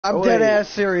I'm dead ass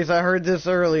serious. I heard this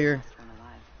earlier.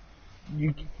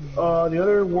 You, the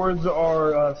other words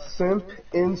are simp,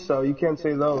 incel. You can't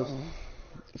say those.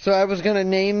 So I was gonna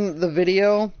name the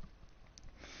video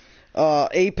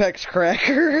Apex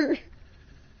Cracker.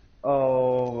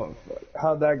 Oh,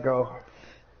 how'd that go?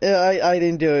 Yeah, I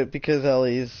didn't do it because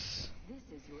Ellie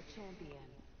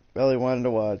wanted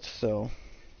to watch, so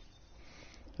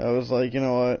I was like, you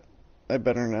know what, I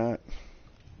better not.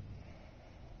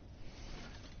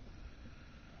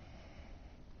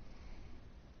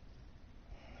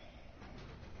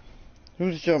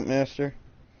 Who's Jump Master?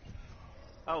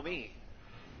 Oh, me.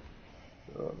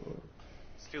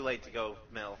 It's too late to go,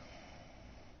 Mel.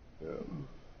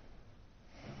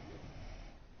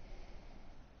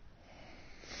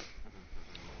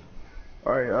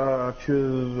 Alright,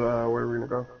 choose, where are we gonna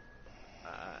go?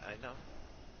 I know.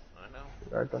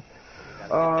 Right then.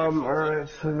 Alright,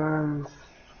 so then...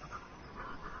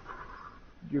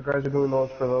 You guys are doing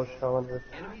those for those challenges.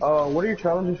 What are your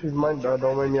challenges, if you mind, don't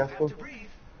mind me asking?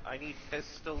 I need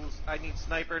pistols, I need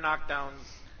sniper knockdowns.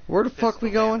 Where the fuck we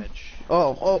going? Damage.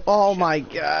 Oh my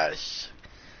gosh.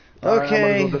 Okay.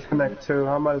 Okay. I might as well disconnect too.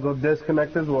 I might as well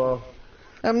disconnect as well.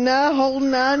 I'm not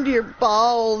holding on to your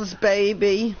balls,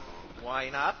 baby. Why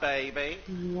not, baby?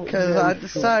 Because I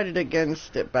decided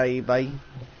against it, baby.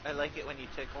 I like it when you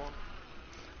tickle.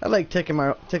 I like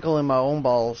tickling my own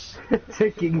balls.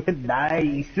 Ticking,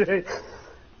 nice.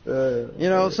 You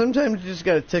know, sometimes you just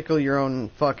gotta tickle your own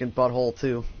fucking butthole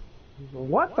too.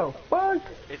 What the fuck?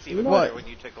 It's even better when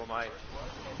you tickle mine.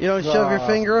 You don't shove your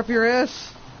finger up your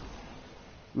ass?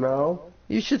 No.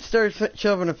 You should start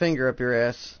shoving a finger up your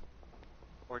ass.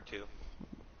 Or two.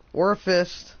 Or a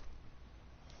fist.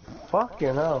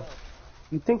 Fucking hell.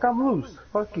 You think I'm loose?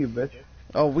 Fuck you, bitch.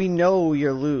 Oh, we know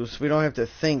you're loose. We don't have to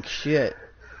think shit.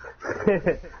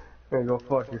 Go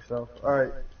fuck yourself.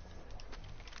 Alright.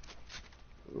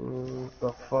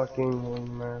 The fucking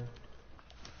wingman.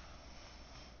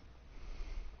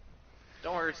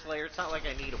 Don't worry, Slayer. It's not like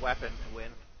I need a weapon to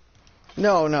win.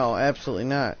 No, absolutely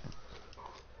not.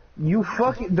 You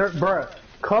fucking... Bruh.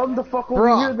 Come the fuck over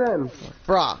here then.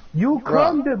 Bruh. You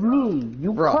come to me.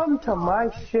 You come to my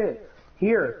shit.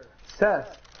 Here.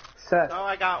 Seth. Oh,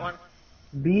 I got one.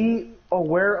 Be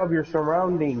aware of your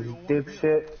surroundings,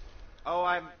 dipshit. Oh,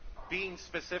 I'm being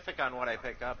specific on what I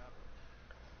pick up.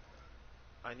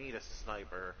 I need a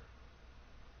sniper.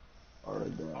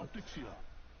 Alright, Optics here.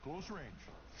 Close range.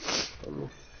 Let me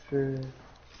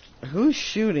see. Who's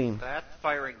shooting? That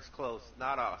firing's close,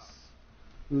 not us.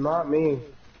 Not me.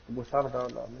 Without a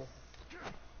doubt, not me.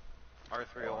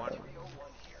 R301.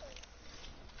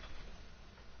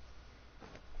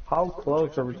 How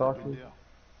close are we talking?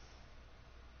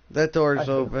 That door's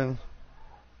open.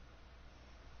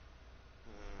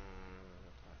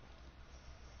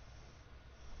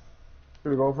 Should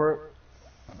we go for it?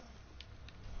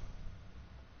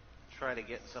 Try to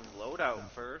get some loadout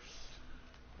first.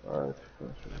 Alright.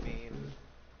 I mean,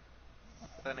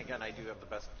 then again, I do have the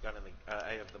best gun in the.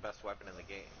 I have the best weapon in the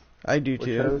game. I do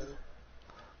too.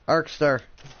 Arcstar.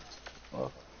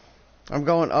 Oh. I'm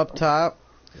going up top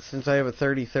since I have a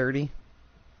 30-30.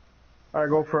 Alright,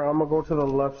 go for it. I'm gonna go to the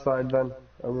left side then.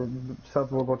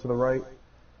 Seth will go to the right.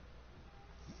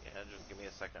 Yeah, just give me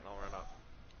a second. I'll run up.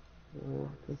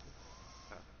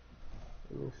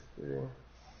 Let me see.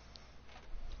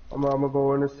 I'm gonna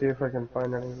go in and see if I can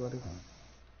find anybody.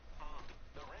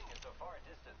 The ring is a far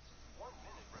distance. 1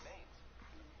 minute remains.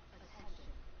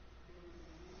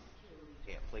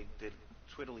 Can't play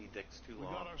twiddly dicks too long.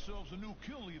 We got ourselves a new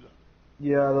kill leader.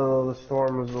 Yeah, the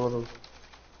storm is a little...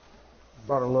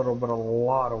 Not a little, but a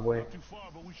lot away. Not too far,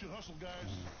 but we should hustle, guys.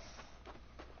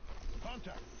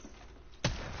 Contact.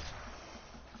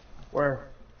 Where?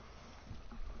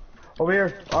 Over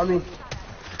here, on me.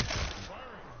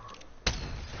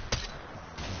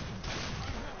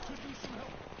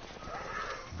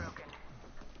 Broken.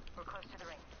 We're close to the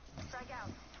ring. Strike out.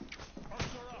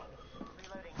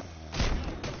 Reloading.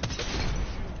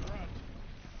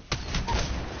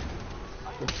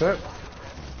 That's it.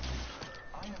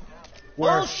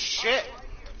 Where? Oh shit!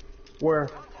 Where?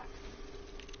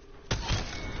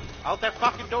 Out that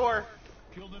fucking door!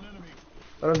 Killed an enemy.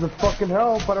 That doesn't fucking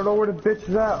help. I don't know where the bitch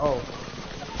is at. Oh.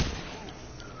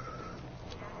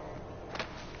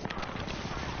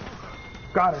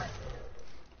 Got her.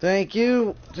 Thank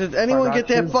you. Did anyone get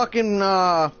that fucking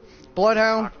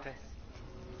Bloodhound?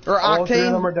 Or Octane? All three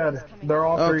of them are dead. They're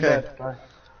all three dead.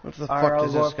 What the fuck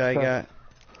does this guy got?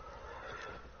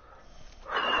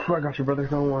 I got you, brother.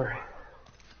 Don't worry.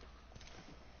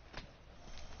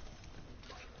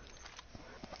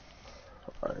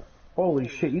 Alright. Holy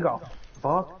shit, you got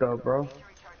fucked up, bro.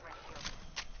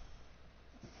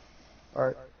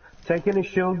 Alright. Take any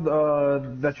shield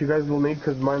that you guys will need,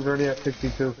 because mine's already at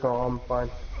 62, so I'm fine.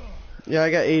 Yeah,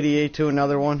 I got 88 to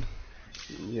another one.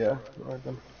 Yeah, alright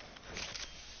then.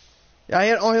 Yeah,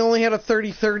 I only had a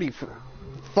 30-30 for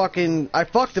fucking... I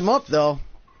fucked him up, though.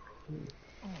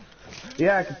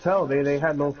 Yeah, I could tell. They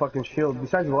had no fucking shield.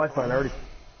 Besides the lifeline, I already,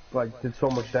 like, did so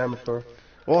much damage to her.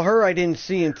 Well, her I didn't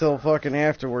see until fucking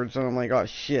afterwards, and I'm like, oh,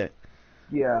 shit.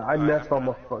 Yeah, I messed on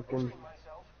my fucking...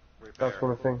 That's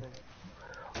one thing.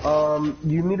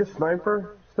 You need a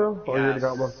sniper still? Or you already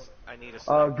got one? I need a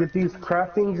sniper. Get these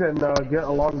craftings and get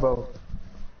a longbow.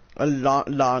 A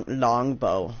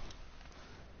longbow.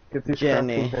 Get these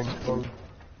Jenny. crafting things.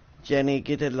 Jenny,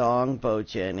 get a longbow,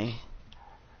 Jenny.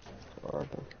 Alright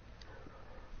then.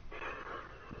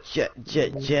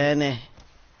 Jenny.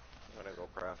 I'm gonna go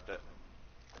craft it.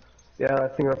 Yeah, I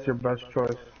think that's your best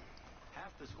choice.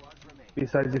 Half the squads remain.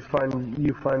 Besides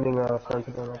you finding a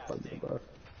sentinel, that's probably the best.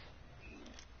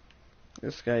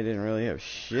 This guy didn't really have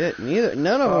shit.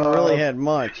 None of them really had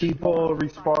much. People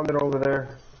responded over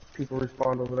there. People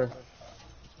respawned over there.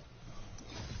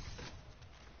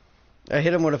 I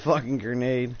hit him with a fucking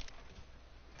grenade.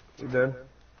 You did?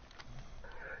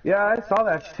 Yeah, I saw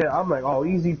that shit. I'm like, oh,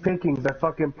 easy pickings. I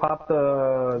fucking popped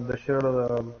the shit out of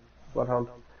the Bloodhound.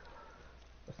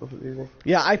 That's easy.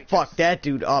 Yeah, I fucked that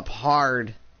dude up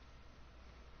hard.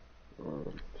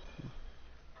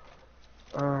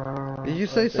 Did you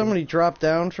say somebody dropped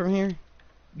down from here?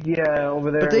 Yeah,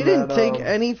 over there. But they didn't take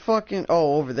any fucking...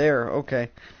 Oh, over there. Okay.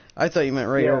 I thought you meant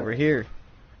right over here.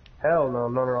 Hell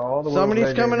no, all the way Somebody's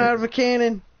over there, coming dude. out of a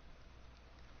cannon.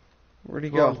 Where'd he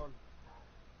go?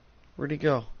 Where'd he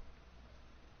go?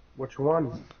 Which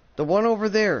one? The one over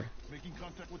there. Making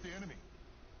contact with the enemy.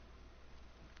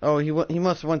 Oh, he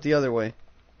must have went the other way.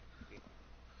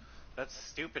 That's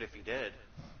stupid if he did.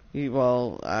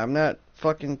 Well, I'm not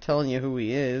fucking telling you who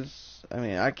he is. I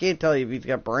mean, I can't tell you if he's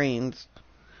got brains.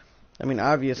 I mean,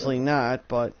 obviously not,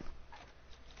 but...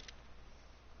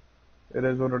 It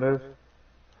is what it is.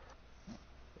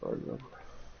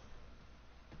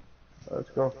 Let's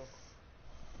go.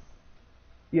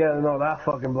 Yeah, no, that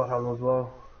fucking Bloodhound was low.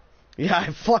 Yeah,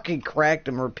 I fucking cracked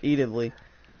him repeatedly.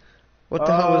 What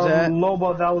the hell was that?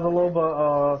 Loba, that was a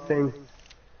Loba thing.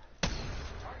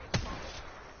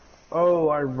 Oh,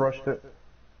 I rushed it.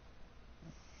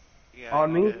 Yeah,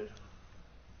 On you me? did.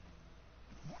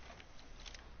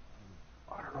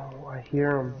 I don't know, I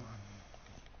hear him.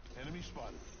 Enemy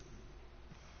spotted.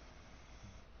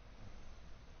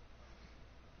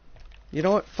 You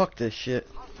know what? Fuck this shit.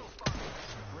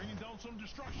 Bringing down some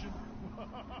destruction.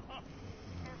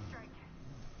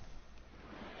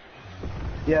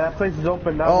 Yeah, that place is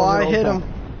open now. Oh, I hit him.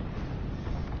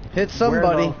 Hit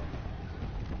somebody. Where,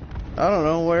 I don't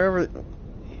know, wherever.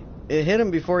 It hit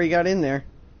him before he got in there.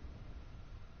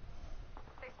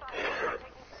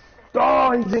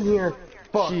 Oh, he's in here.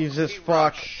 Fuck. Jesus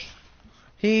fuck.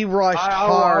 He rushed I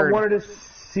hard. wanted to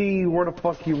see where the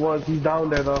fuck he was. He's down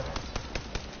there though.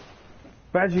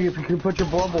 Badgie, if you can put your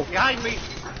bubble. Behind me!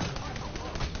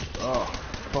 Oh,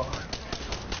 fuck.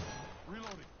 Reloading.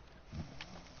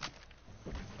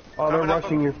 Oh, they're Coming up.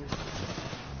 rushing you.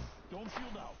 Don't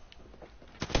shield out.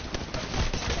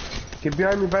 Get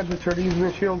behind me, Badgie. Try to use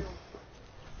my shield.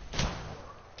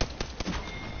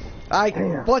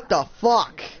 Damn. What the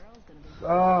fuck?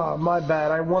 Ah, my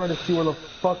bad. I wanted to see where the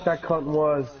fuck that cunt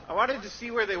was. I wanted to see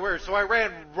where they were, so I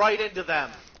ran right into them.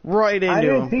 Right into I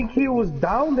didn't him. think he was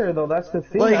down there though. That's the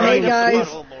thing. Like, Right hey into the guys,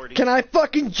 butthole, Morty. can I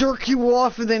fucking jerk you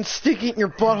off and then stick it in your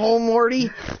butthole, Morty?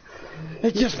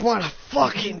 I just want to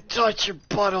fucking touch your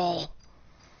butthole.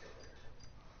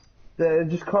 It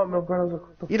just caught me off guard. I was like,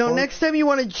 what the You know, fuck? next time you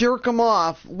want to jerk him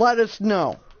off, let us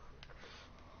know.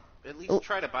 At least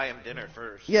try to buy him dinner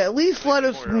first. Yeah, at least Might let be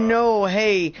us more, know,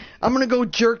 hey, I'm gonna go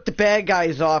jerk the bad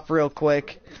guys off real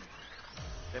quick.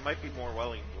 They might be more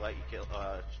willing to let you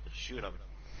shoot him.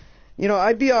 You know,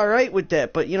 I'd be alright with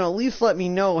that, but, you know, at least let me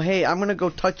know, hey, I'm gonna go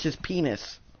touch his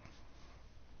penis.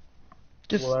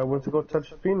 Just, Well, I went to go touch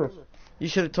his penis. you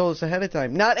should have told us ahead of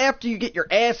time. Not after you get your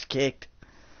ass kicked.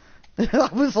 I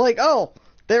was like, oh,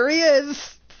 there he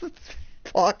is.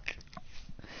 Fuck.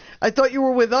 I thought you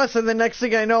were with us, and the next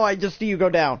thing I know, I just see you go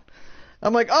down.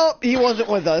 I'm like, oh, he wasn't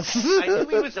with us. I knew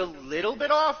he was a little bit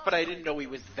off, but I didn't know he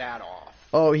was that off.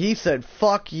 Oh, he said,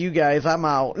 fuck you guys, I'm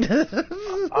out.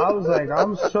 I was like,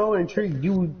 I'm so intrigued.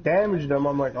 You damaged him.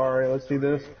 I'm like, alright, let's see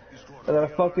this. And then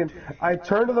I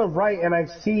turn to the right and I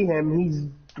see him. He's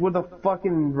with a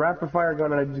fucking rapid fire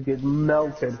gun and I just get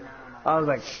melted. I was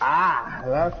like,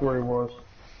 that's where he was.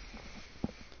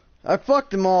 I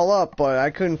fucked them all up, but I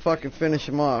couldn't fucking finish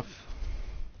him off.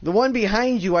 The one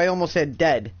behind you, I almost had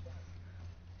dead.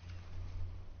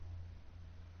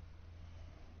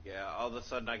 of a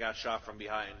sudden I got shot from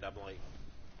behind. I'm like,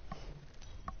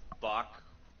 fuck.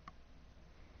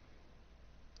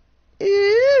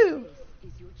 Ew. Is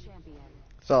your champion.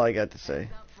 That's all I got to say.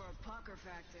 Up for a pucker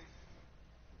factor.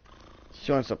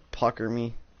 She wants to pucker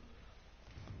me.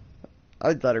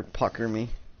 I'd let her pucker me.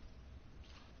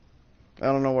 I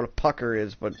don't know what a pucker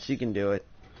is, but she can do it.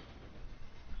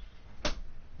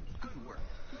 Good work.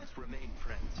 Let's remain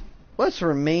friends. Let's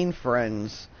remain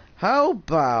friends. How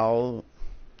about...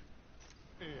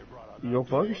 Hey, brother, You go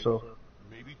fuck yourself.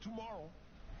 maybe tomorrow.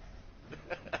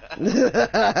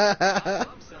 I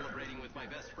love celebrating with my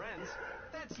best friends.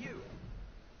 That's you.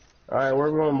 Alright,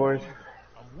 where we going, boys?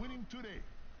 I'm winning today.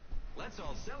 Let's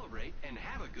all celebrate and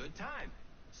have a good time.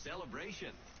 Celebration.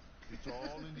 It's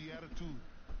all in the attitude.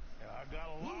 And I got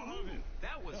a lot of it.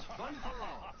 That was fun for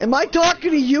all. Am I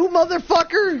talking to you,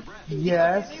 motherfucker?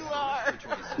 Yes.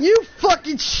 You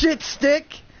fucking shit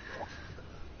stick.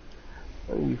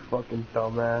 Oh, you fucking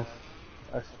dumbass.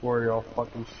 I swear you're all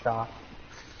fucking shot.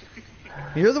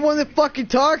 You're the one that fucking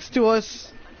talks to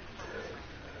us.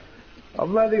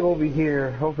 I'm letting over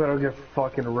here. Hope I don't get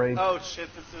fucking raped. Oh shit,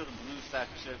 this is a blue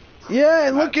section. Yeah,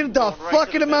 and look at the Going right to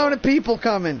fucking the amount middle. of people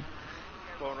coming.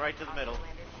 Going right to the middle.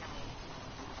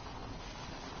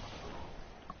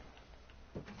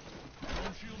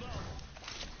 Don't shield out.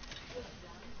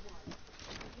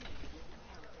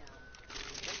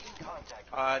 Making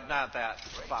contact. Not that.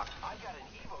 Fuck. I got an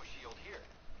Evo shield here.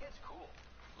 It's cool.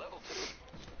 Level 2.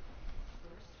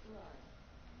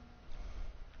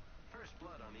 First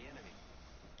blood on the enemy.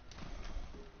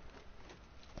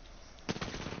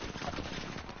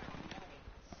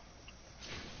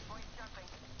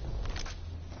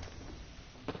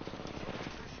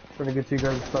 Trying to get to you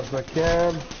guys as fast as I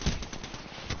can.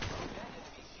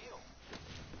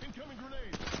 Incoming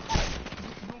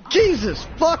grenade. Jesus,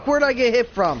 fuck, where'd I get hit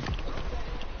from?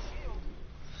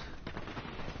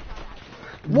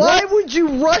 Why would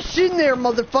you rush in there,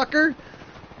 motherfucker?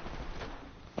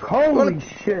 Holy What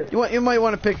shit. You might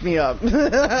want to pick me up.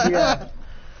 Yeah.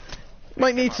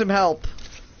 Might need some help.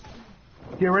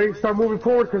 Get ready to start moving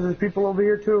forward because there's people over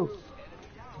here too.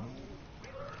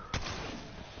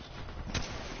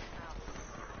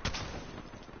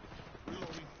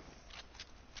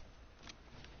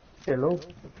 Hello?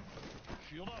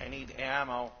 Shield up. I need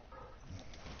ammo.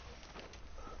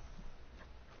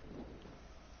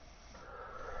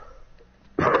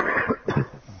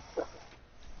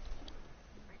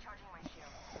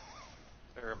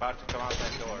 They're about to come out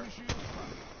that door.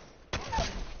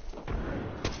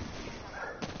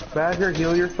 Badger,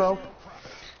 heal yourself.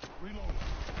 Reload.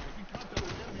 Making contact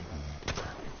with enemy.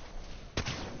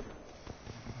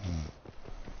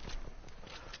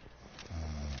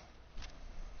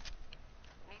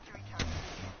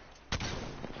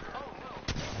 Oh no!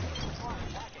 Squad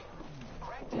attacking.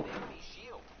 Cracked an enemy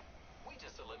shield. We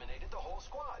just eliminated the whole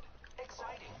squad.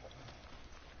 Exciting.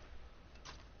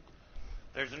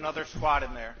 There's another squad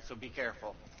in there, so be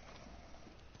careful.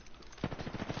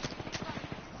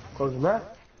 Closing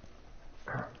that.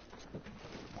 Gotta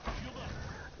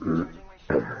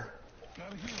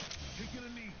heal. Taking a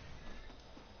knee.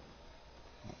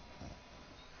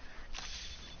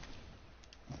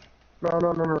 No.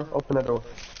 Open that door.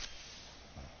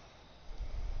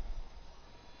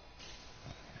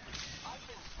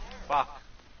 Fuck.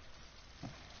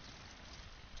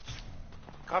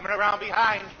 Coming around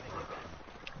behind.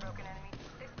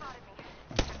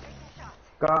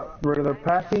 Got rid of the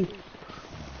passy.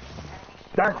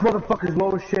 That motherfucker's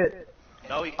low as shit.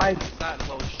 No, he's I- not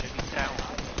low shit. He's down.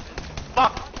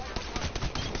 Fuck.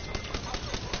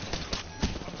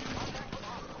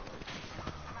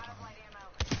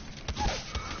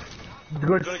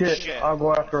 Good, Good shit. shit. I'll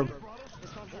go after him.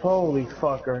 Holy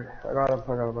fucker. I got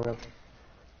him.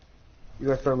 You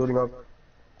guys start looting up.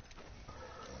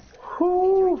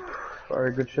 Whew.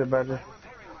 Alright, good shit, Badger.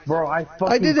 Bro, I fucking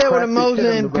I did that with a cracked the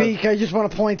shit in the Mozambique. I just want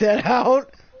to point that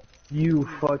out. You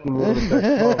fucking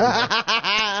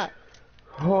lunatic.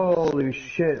 Holy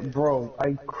shit, bro.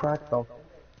 I cracked the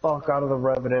fuck out of the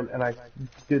Revenant and I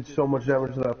did so much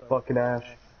damage to that fucking Ash.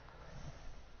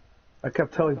 I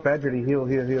kept telling Badger to heal.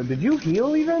 Did you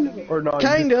heal even? Or no? you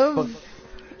Kind just of.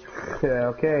 Yeah,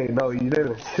 okay. No, you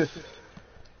didn't.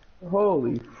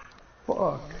 Holy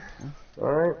fuck.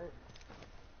 Alright.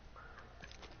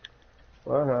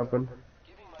 What happened?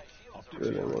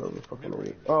 Good, then whatever fucking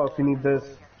read. Oh, if you need this,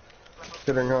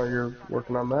 considering how you're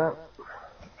working on that.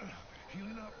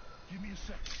 Healing up. Give me a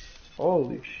sec.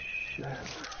 Holy shit.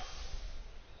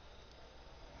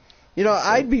 You know,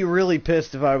 I'd be really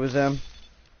pissed if I was them.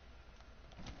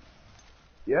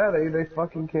 Yeah, they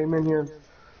fucking came in here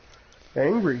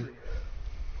angry.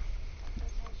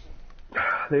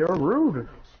 They are rude.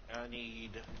 I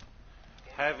need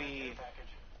heavy.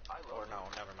 Or no,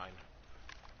 never mind.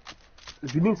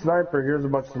 If you need sniper, here's a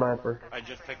bunch of sniper. I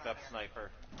just picked up sniper.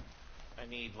 I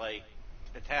need like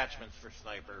attachments for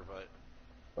sniper, but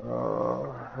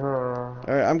Alright,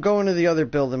 I'm going to the other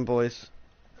building, boys.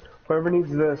 Whoever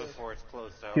needs this, before it's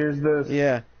closed out. here's this.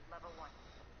 Yeah.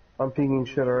 I'm peeking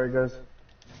shit, alright guys?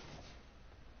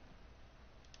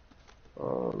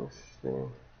 Let's see. I'm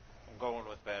going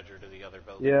with Badger to the other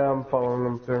building. Yeah, I'm following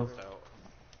them too. Closed out.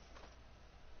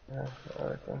 Yeah,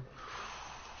 alright then.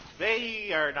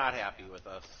 They are not happy with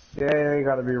us. Yeah, you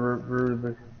gotta be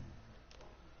rude.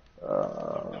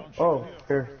 Oh,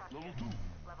 here.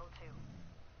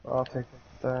 I'll take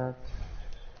that.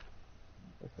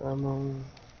 With ammo.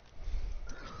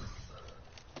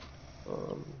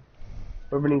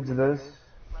 Whoever needs this.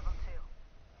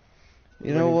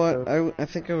 You know what? I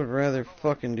think I would rather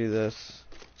fucking do this.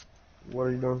 What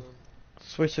are you doing?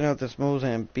 Switching out this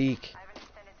Mozambique.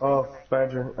 Oh,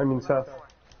 Badger. I mean Seth.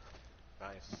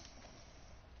 Nice.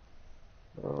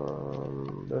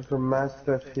 There's a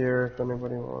Mastiff here if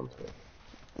anybody wants it.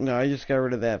 No, I just got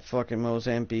rid of that fucking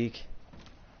Mozambique.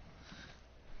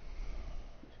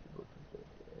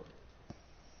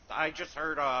 I just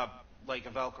heard like a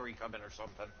Valkyrie coming or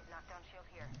something. Knockdown shield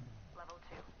here. Level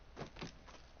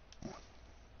 2.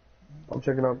 I'm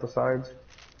checking out the sides.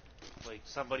 Like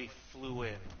somebody flew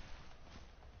in.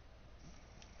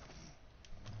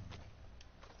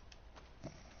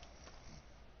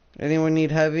 Anyone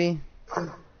need heavy?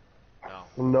 No.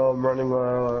 No, I'm running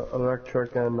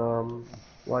electric and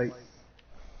light.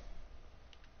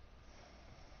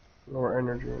 Lower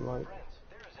energy and light.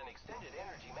 There's an extended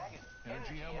energy magazine.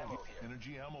 Energy ammo.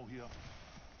 Energy ammo here.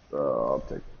 I'll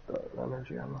take that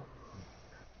energy ammo.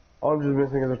 All I'm just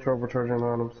missing is a turbocharger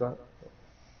and I'm set.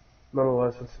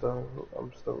 Nonetheless,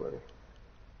 I'm still ready.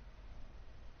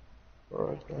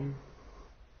 Alright then.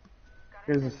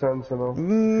 Here's the Sentinel.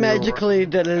 Magically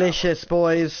delicious,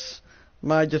 boys.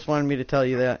 Ma just wanted me to tell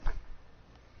you that.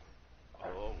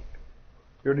 Oh.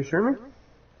 You already streaming?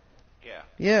 Yeah.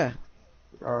 Yeah.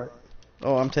 Alright.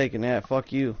 Oh, I'm taking that.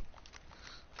 Fuck you.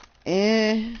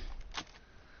 Eh.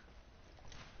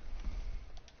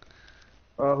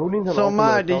 Who needs an So,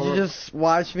 Ma, ultimate? did you just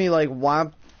watch me, like,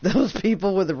 whomp those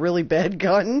people with a really bad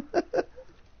gun?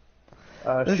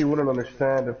 She wouldn't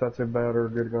understand if that's a bad or a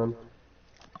good gun.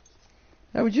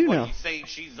 How would you What, know? you say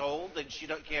she's old and she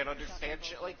can't understand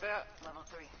shit like that? Level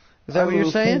 3. Is that what you're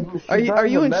saying? She's Are not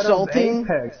you in the meta of insulting?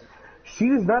 Apex. She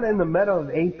is not in the meta of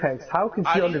Apex. How can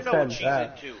How she do you know what understand she's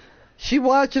that? into? She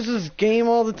watches this game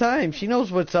all the time. She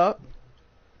knows what's up.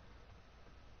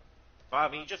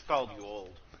 Bob, he just called you old.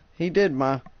 He did,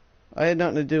 Ma. I had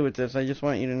nothing to do with this. I just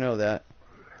want you to know that.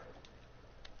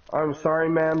 I'm sorry,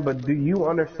 man, but do you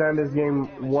understand this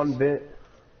game one bit?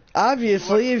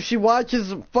 Obviously, if she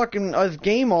watches fucking us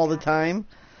game all the time.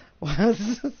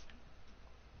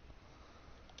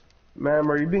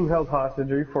 Ma'am, are you being held hostage?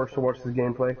 Are you forced to watch this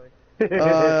gameplay?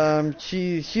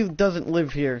 She doesn't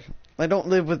live here. I don't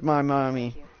live with my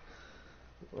mommy.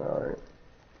 Alright.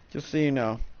 Just so you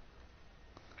know.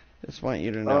 Just want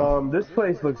you to know. This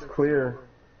place looks clear.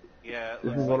 Yeah, it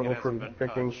This looks is like one of it them for hasn't been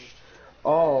picking. touched.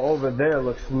 Oh, over there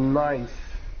looks nice.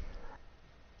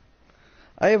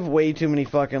 I have way too many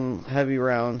fucking heavy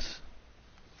rounds.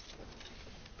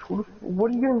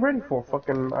 What are you getting ready for?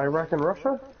 Fucking Iraq and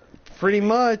Russia? Pretty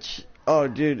much. Oh,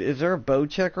 dude, is there a bow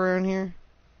check around here?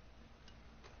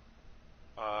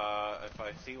 If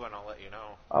I see one, I'll let you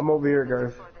know. I'm over here,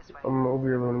 guys. I'm over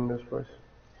here looting this place.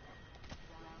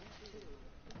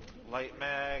 Light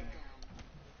mag.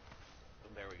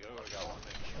 There we go. I got one.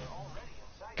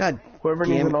 God Whoever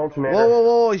needs damn an it. alternator.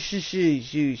 Whoa,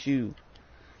 shoot.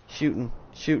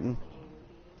 Shooting.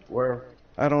 Where?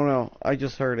 I don't know. I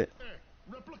just heard it. Hey,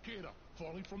 replicator.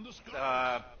 Falling from the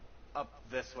sky. Up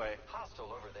this way. Hostile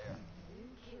over there.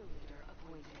 Kill leader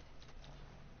appointed.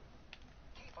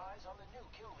 Keep eyes on the new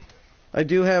kill leader. I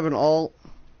do have an alt.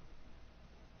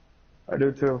 I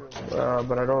do too,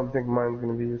 but I don't think mine's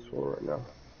gonna be useful right now,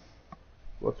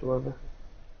 whatsoever.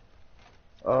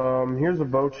 Here's a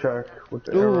bow check with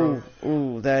the arrows.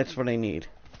 Ooh, that's what I need.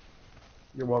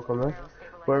 You're welcome, man.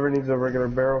 Whoever needs a regular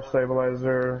barrel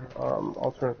stabilizer,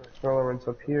 alternate accelerants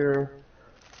up here.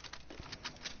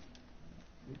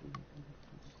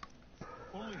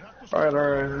 Only half the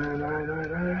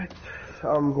Alright.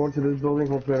 I'm going to this building,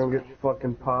 hopefully I don't get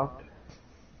fucking popped.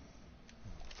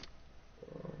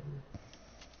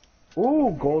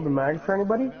 Ooh, golden mag for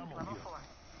anybody?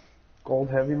 Gold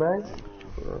heavy mag?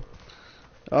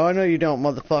 Oh, no, you don't,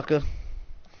 motherfucker.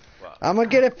 Well, I'm gonna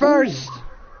get it first.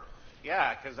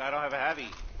 yeah, because I don't have a heavy.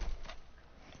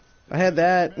 I had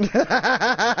that.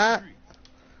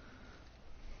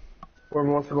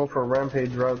 Whoever wants to go for a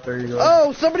rampage route, there you go.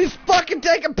 Oh, somebody's fucking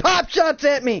taking pop shots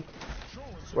at me.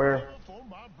 Where? For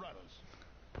my brothers.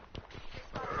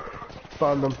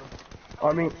 Found them.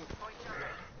 I mean,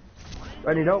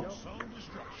 I need help. Some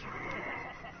destruction.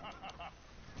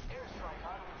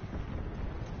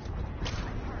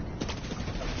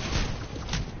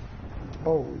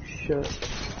 Holy shit.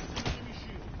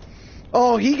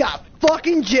 Oh, he got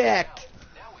fucking jacked.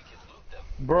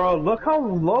 Bro, look how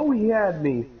low he had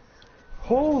me.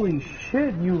 Holy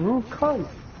shit, you rude cunt.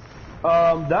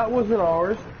 That wasn't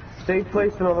ours. They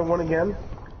placed another one again.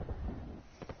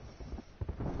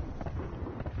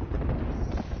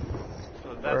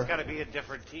 So that's got to be a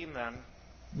different team then.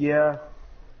 Yeah.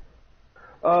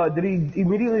 Did he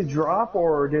immediately drop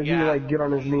or did he Yeah, like get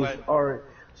on his he knees? went- Alright.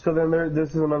 So then this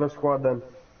is another squad then.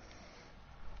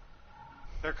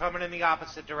 They're coming in the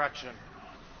opposite direction.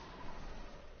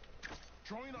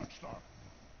 Throwing Arc Star.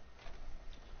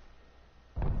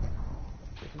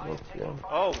 Yeah.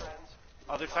 Oh,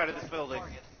 other side of this building.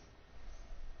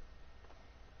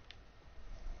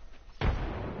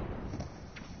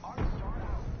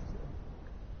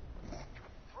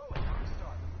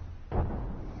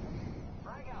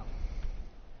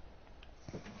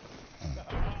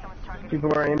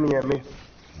 People are aiming at me.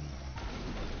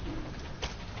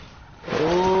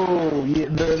 Oh, yeah,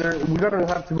 we gotta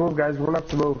have to move, guys. We're gonna have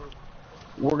to move.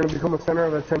 We're gonna become a center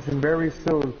of attention very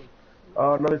soon.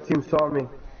 Another team saw me.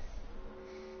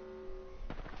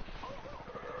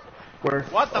 Where?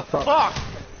 What the Up top. fuck?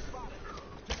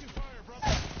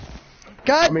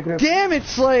 God making it- damn it,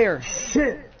 Slayer.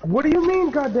 Shit! What do you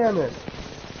mean, goddammit?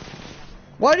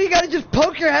 Why do you gotta just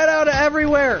poke your head out of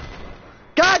everywhere?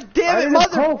 God damn it, didn't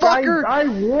poke, motherfucker! I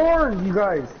warned you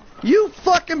guys. You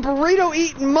fucking burrito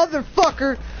eating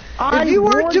motherfucker! I If you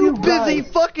weren't warned too you busy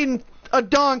guys. fucking a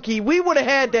donkey, we would have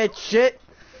had that shit.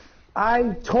 I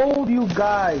told you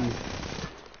guys.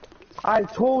 I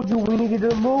told you we needed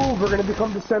to move. We're gonna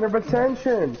become the center of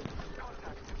attention.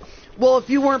 Well, if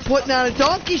you weren't putting on a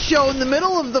donkey show in the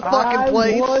middle of the fucking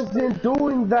place, I wasn't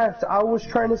doing that. I was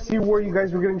trying to see where you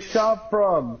guys were getting shot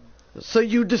from. so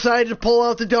you decided to pull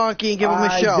out the donkey and give him a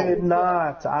I show. did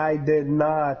not. I did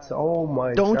not. Oh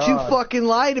my Don't god. you fucking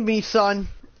lie to me, son.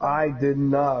 I did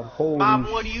not. Holy Mom,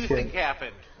 what do you shit. think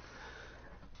happened?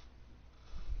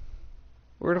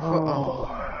 Where the fuck?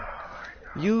 Oh.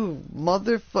 You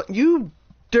motherfucker. You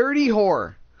dirty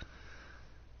whore.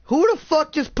 Who the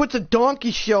fuck just puts a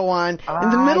donkey show on in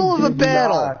the middle of a did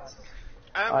battle? not.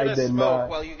 I'm I gonna did smoke not.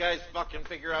 while you guys fucking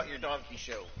figure out your donkey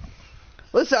show.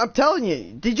 Listen, I'm telling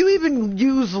you. Did you even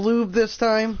use lube this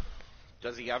time?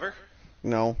 Does he ever?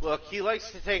 No. Look, he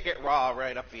likes to take it raw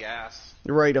right up the ass.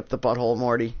 Right up the butthole,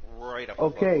 Morty. Right up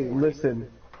Okay, the listen.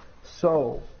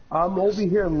 So, I'm over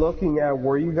here looking at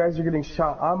where you guys are getting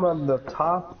shot. I'm on the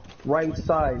top right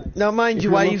side. Now, mind If you,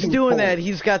 you're while he's looking doing forward. that,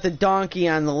 he's got the donkey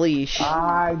on the leash.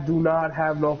 I do not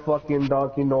have no fucking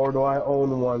donkey, nor do I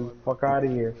own one. Fuck out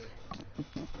of here.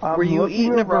 I'm Were you looking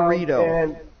eating a around, burrito?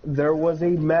 And there was a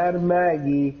Mad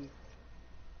Maggie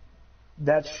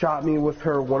that shot me with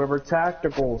one of her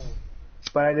tacticals.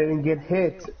 But I didn't get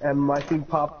hit, and my thing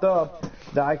popped up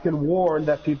that I can warn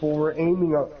that people were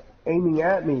aiming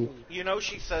at me. You know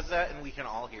she says that and we can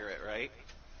all hear it, right?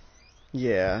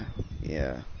 Yeah.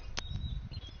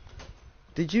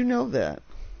 Did you know that?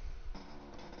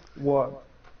 What?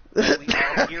 We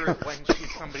all hear it when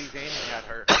somebody's aiming at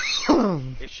her.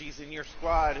 If she's in your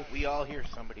squad, we all hear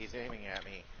somebody's aiming at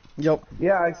me. Yep.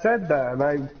 Yeah, I said that, and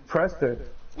I pressed it.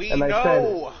 We And I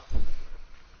know!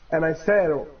 And I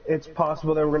said it's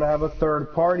possible that we're gonna have a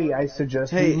third party. I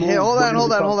suggest. Hey, we move. hey, hold We're on,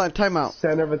 gonna become time out.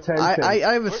 Center of attention. I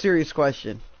have a serious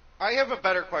question. I have a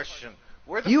better question.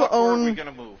 Where the You fuck were own- we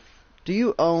gonna move? Do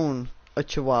you own a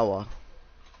Chihuahua?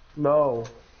 No,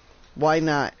 Why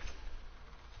not?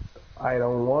 I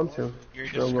don't want to. You're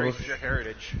They're a little disgraced your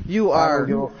heritage. You I are. don't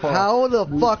give a fuck. How the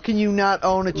fuck can you not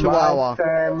own a Chihuahua? My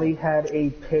family had a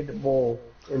pit bull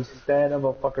instead of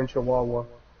a fucking Chihuahua.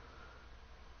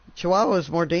 Chihuahua is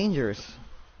more dangerous.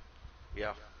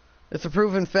 Yeah. It's a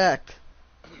proven fact.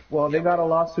 Well, they got a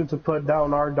lawsuit to put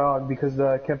down our dog because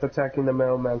kept attacking the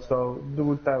mailman. So do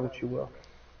with that what you will.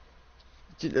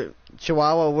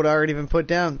 Chihuahua would already been put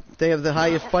down. They have the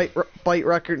highest bite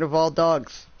record of all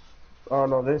dogs. Oh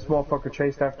no, this motherfucker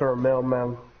chased after a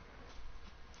mailman.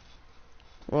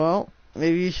 Well,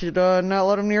 maybe you should not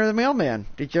let him near the mailman.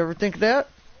 Did you ever think of that?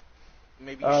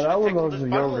 Maybe you that should have one tickled was his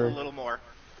butthole younger. a little more.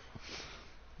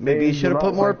 Maybe you They should have do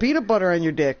put not more like- peanut butter on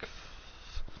your dick.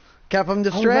 Kept him I was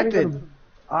not distracted. even-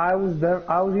 I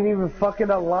wasn't even fucking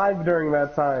alive during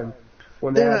that time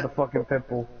when they Then had I- the fucking pit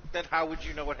bull. Then how would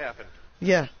you know what happened?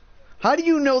 Yeah. How do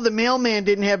you know the mailman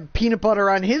didn't have peanut butter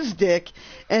on his dick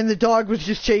and the dog was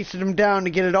just chasing him down to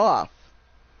get it off?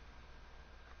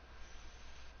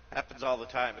 Happens all the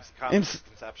time. It's a common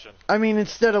misconception. I mean,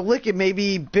 instead of licking,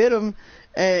 maybe he bit him,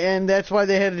 and that's why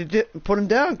they had to put him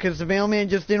down, because the mailman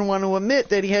just didn't want to admit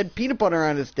that he had peanut butter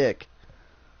on his dick.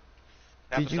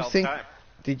 Happens all the time.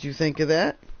 Did you think of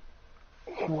that?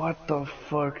 What the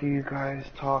fuck are you guys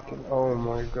talking? Oh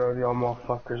my god, y'all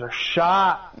motherfuckers are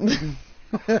shot!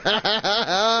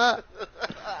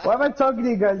 Why am I talking to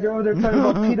you guys? You're over there talking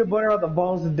about peanut butter on the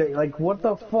balls of dick. Like, what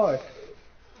the fuck?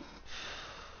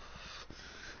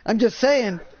 I'm just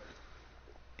saying,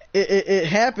 it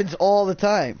happens all the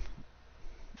time.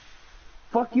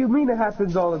 Fuck you mean it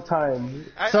happens all the time?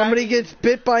 Somebody gets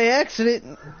bit by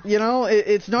accident, you know,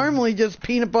 it's normally just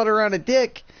peanut butter on a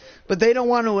dick, but they don't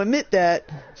want to admit that,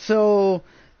 so,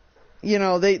 you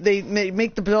know, they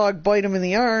make the dog bite them in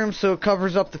the arm, so it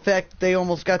covers up the fact that they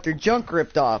almost got their junk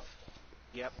ripped off.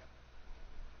 Yep.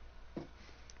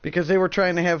 Because they were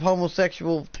trying to have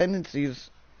homosexual tendencies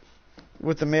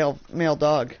with the male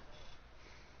dog.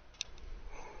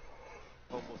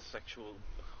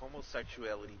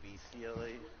 Homosexuality,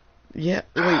 bestiality. Yeah,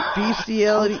 wait,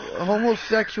 bestiality,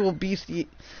 homosexual bestiality.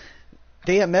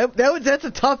 Damn, that's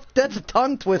a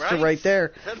tongue twister right there.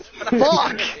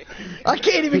 Fuck! I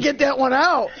can't even get that one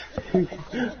out.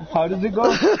 How does it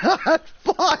go?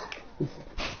 Fuck!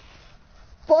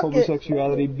 Fuck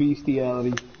Homosexuality,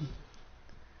 bestiality.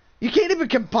 You can't even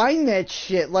combine that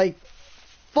shit. Like,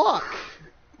 fuck.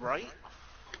 Right?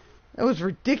 That was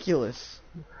ridiculous.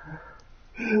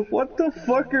 What the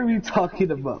fuck are we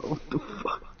talking about? What the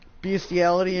fuck?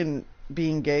 Bestiality and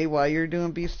being gay while you're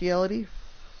doing bestiality?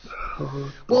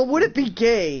 Well, would it be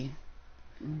gay?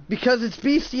 Because it's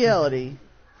bestiality.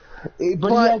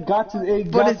 But it got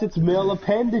its male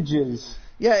appendages.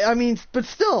 Yeah, I mean, but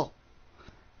still.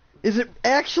 Is it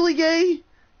actually gay?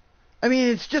 I mean,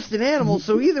 it's just an animal,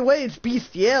 so either way, it's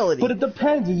bestiality. But it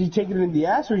depends. Is he taking it in the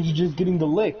ass or is he just getting the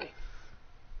lick?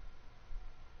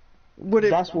 Would it?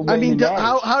 That's what I mean,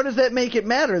 matters. how does that make it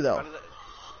matter, though?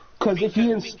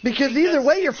 Because either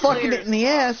way, you're fucking it in the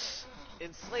ass.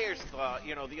 In Slayer's thought,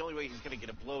 you know, the only way he's going to get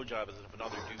a blowjob is if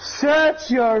another dude... Shut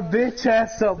your bitch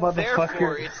ass up, motherfucker.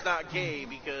 Therefore, it's not gay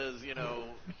because, you know,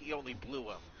 he only blew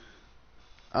him.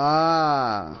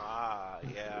 Yeah.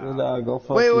 No, go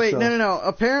fuck wait, yourself. no.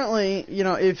 Apparently, you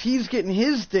know, if he's getting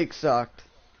his dick sucked,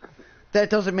 that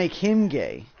doesn't make him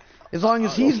gay. As long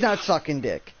as he's not sucking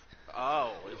dick.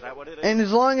 Oh, is that what it is? And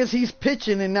as long as he's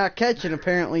pitching and not catching,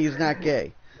 apparently he's not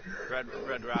gay. Red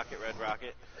Rocket, Red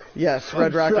Rocket. Yes,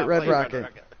 Red Rocket, Red Rocket.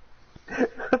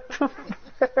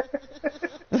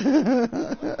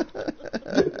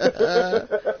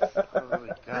 Oh my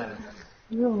god.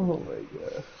 Oh my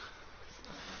god.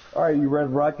 Alright, you Red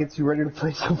Rockets, you ready to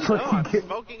play some No, fucking I'm game?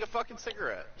 smoking a fucking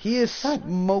cigarette. He is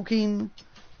smoking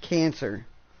cancer.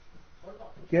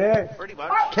 ¿Qué? Pretty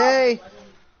much. Okay.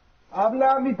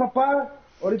 Habla mi papá.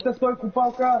 Ahorita estoy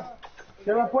ocupado acá.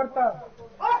 Cierra la puerta.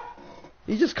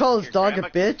 You just call his Your dog a grandma-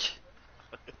 bitch?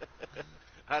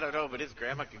 I don't know, but his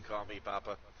grandma can call me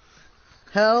Papa.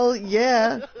 Hell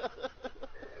yeah.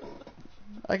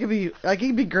 I could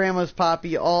be grandma's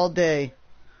poppy all day.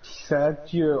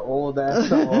 Shut your old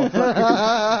ass off.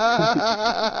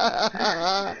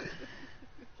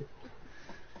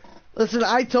 Listen,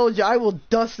 I told you I will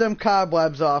dust them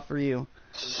cobwebs off for you.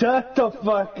 Shut the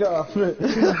fuck up.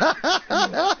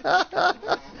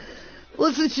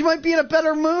 Listen, she might be in a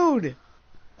better mood.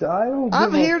 I'm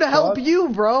I'm here to help you,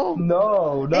 bro.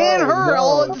 No, And her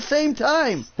all at the same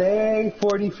time. Stay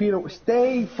 40 feet away.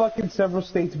 Stay fucking several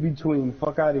states between.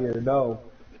 Fuck out of here. No.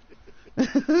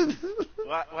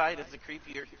 Why does it creep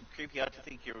you out to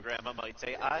think your grandma might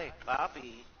say, "Aye,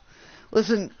 Poppy"?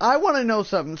 Listen, I want to know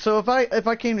something. So if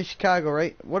I came to Chicago,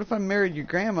 right? What if I married your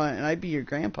grandma and I'd be your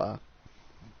grandpa?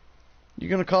 You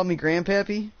gonna call me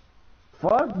Grandpappy?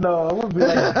 Fuck no. I'm gonna be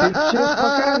like, bitch, shit,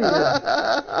 fuck out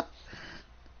of here.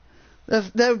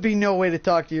 That would be no way to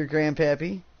talk to your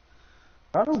Grandpappy.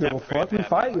 I don't give a fuck. We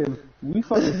fighting. We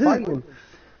fucking fighting.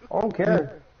 I don't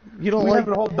care. You don't We're like.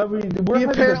 having a whole He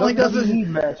apparently WWE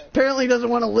match. Apparently doesn't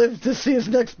want to live to see his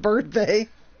next birthday.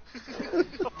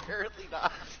 Apparently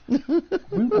not.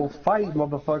 We will fight,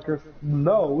 motherfucker.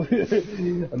 No. No,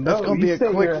 That's gonna be you a stay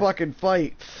quick here. fucking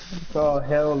fight. Oh,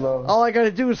 hell no. All I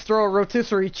gotta do is throw a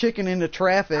rotisserie chicken into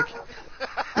traffic.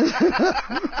 You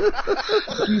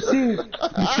see,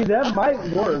 that might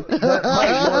work. That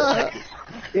might work.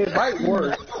 It might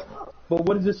work. But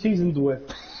what is it seasoned with?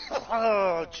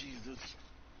 Oh Jesus!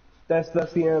 That's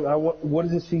the end. What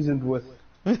is it seasoned with?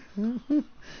 You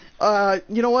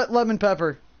know what? Lemon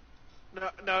pepper.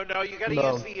 No, you gotta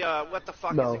No. use the, what the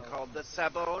fuck No. is it called? The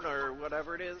Sabon or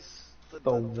whatever it is? The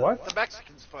what? The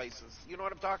Mexican spices. You know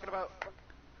what I'm talking about?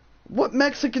 What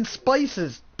Mexican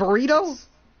spices? Burrito?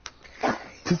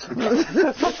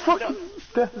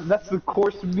 That's the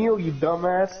course meal, you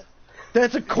dumbass.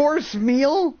 That's a course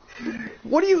meal?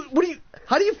 How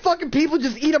do you fucking people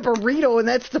just eat a burrito and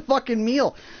that's the fucking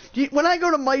meal? When I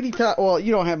go to Mighty Taco, well,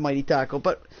 you don't have Mighty Taco,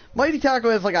 but Mighty Taco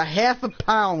has like a half a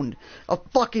pound of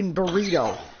fucking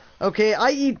burrito. Okay,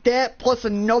 I eat that plus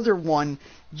another one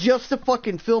just to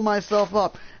fucking fill myself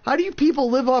up. How do you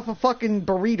people live off of fucking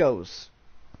burritos?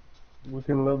 We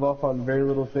can live off on very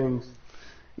little things.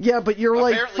 Yeah, but you're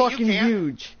like Apparently you fucking can't.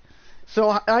 huge.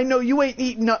 So I know you ain't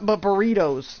eating nothing but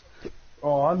burritos.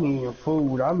 Oh, I'm eating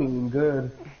food. I'm eating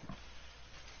good.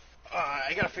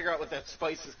 I gotta figure out what that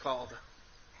spice is called.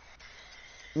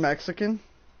 Mexican?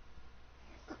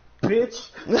 Bitch.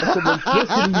 That's an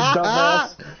ethnicity, you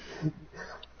dumbass.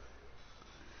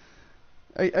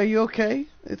 Are you okay?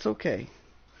 It's okay.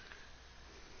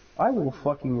 I will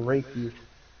fucking rape you.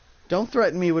 Don't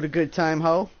threaten me with a good time,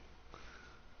 ho.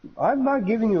 I'm not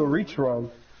giving you a reach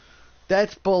around.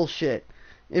 That's bullshit.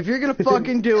 If you're gonna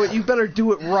fucking do it, you better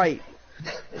do it right.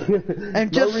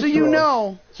 And No just so reach you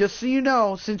around.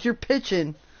 know, since you're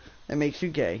pitching, that makes you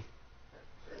gay.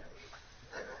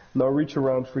 No reach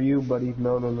around for you, buddy.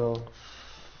 No.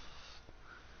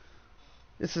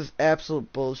 This is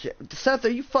absolute bullshit. Seth, are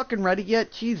you fucking ready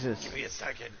yet? Jesus. Give me a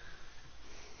second.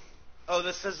 Oh,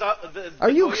 this is Are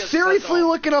you Goya seriously Sazon.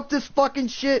 looking up this fucking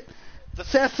shit? The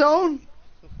Sazon?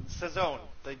 Sazon.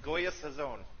 The Goya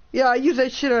Sazon. Yeah, I use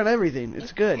that shit on everything.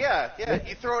 It's good. Yeah.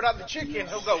 You throw it on the chicken,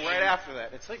 he'll go right after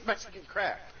that. It's like Mexican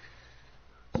crack.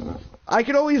 I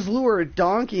could always lure a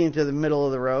donkey into the middle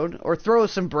of the road, or throw a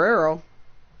sombrero.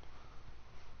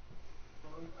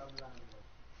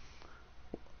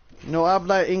 No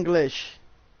habla English.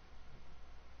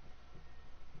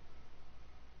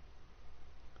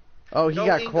 Oh, he No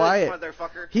got English, quiet.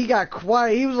 motherfucker. He got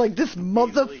quiet. He was like, this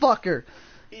motherfucker.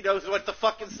 He knows what the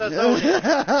fucking Sazon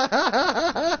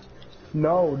is.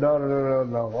 No.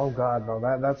 Oh God, no.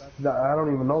 That's I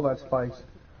don't even know that spice.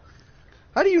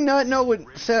 How do you not know what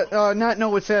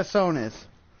Sazon is?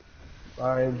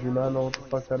 I do not know what the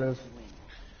fuck that is.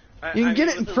 You can get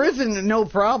it in prison, no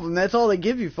problem. That's all they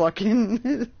give you,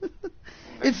 fucking.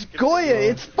 It's Goya.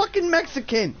 It's fucking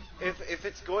Mexican. If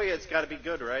it's Goya, it's got to be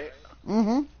good, right?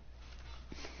 Mm-hmm.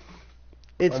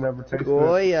 It's I never tasted it.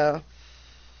 Goya.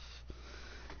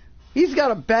 He's got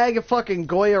a bag of fucking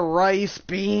Goya rice,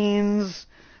 beans.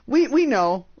 We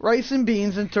know. Rice and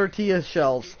beans and tortilla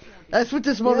shells. That's what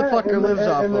this motherfucker and, lives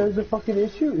off and there's a fucking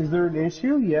issue. Is there an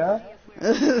issue? Yeah.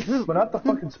 of. But not the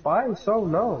fucking spice. Oh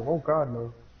no. Oh God,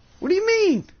 no. What do you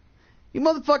mean? You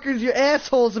motherfuckers, your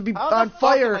assholes would be How the on fuck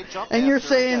fire, am I jumping and you're after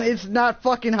saying that? it's not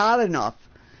fucking hot enough.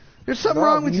 There's something No,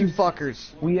 wrong with you you- fuckers.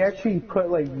 We actually put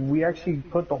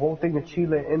the whole thing of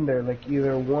chile in there, like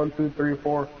either 1, 2, 3,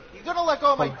 4. You gonna let go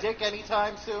of my dick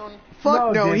anytime soon?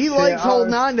 Fuck no, No, he dipshit, likes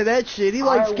holding I- on to that shit. He I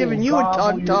likes will giving you a gobble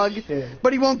tug your tug, shit.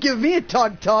 but he won't give me a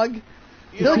tug tug. You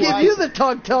He'll know give why? you the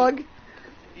tug tug.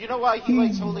 You know why he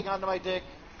likes holding onto my dick?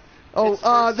 Oh, It's first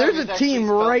time there's he's a actually team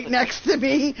felt right the next to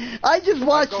me. I just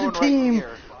watched the going right team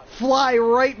here. fly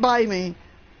right by me.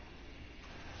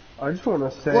 I just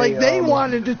want to say, Like they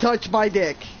wanted to touch my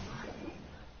dick.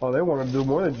 Oh, they want to do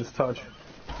more than just touch.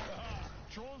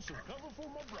 Throwing some cover for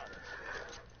my brother.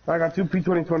 I got 2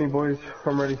 P2020 boys.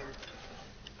 I'm ready.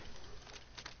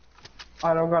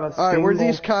 I don't got a All right, where'd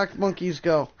single- these cock monkeys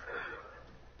go?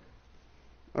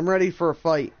 I'm ready for a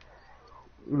fight.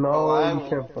 No, you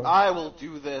can't. Fight. I will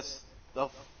do this.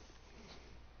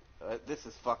 This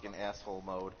is fucking asshole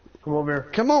mode. Come over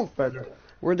here. Come on. Badger.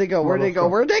 Where'd they go? Where'd on, they let's go? go.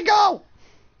 Where'd they go?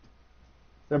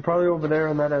 They're probably over there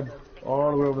on that end.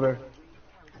 All the way over there.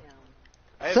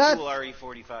 I have Seth? dual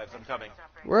RE45s. I'm coming.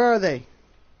 Where are they?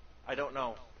 I don't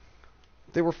know.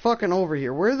 They were fucking over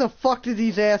here. Where the fuck did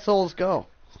these assholes go?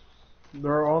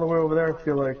 They're all the way over there, I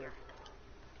feel like.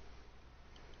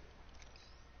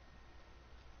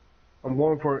 I'm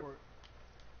going for it.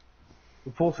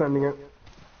 I'm full sending it.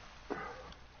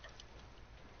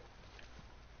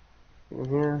 In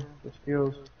here, the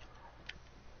skills.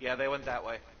 Yeah, they went that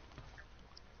way.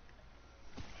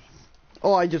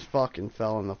 Oh, I just fucking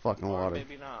fell in the fucking Or water.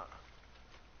 maybe not.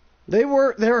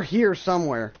 They're here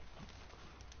somewhere.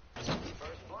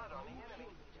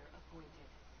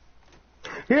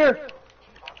 Here!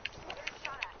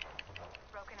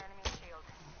 Broken enemy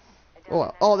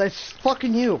shield. Oh, that's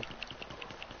fucking you.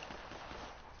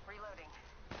 Reloading.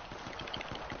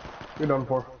 You're done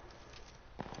for.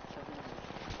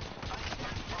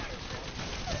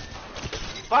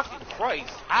 Fucking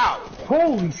Christ, how?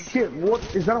 Holy shit, what?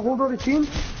 Is that a whole other team?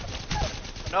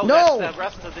 No, No. that's the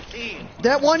rest of the team.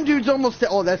 That one dude's almost dead.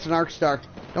 Oh, that's an arc star.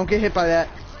 Don't get hit by that.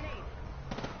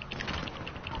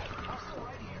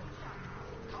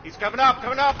 He's coming up,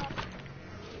 coming up.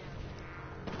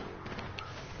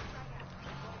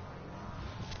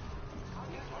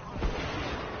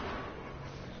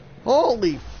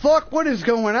 Holy fuck, what is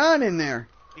going on in there?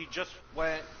 He just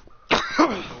went. I don't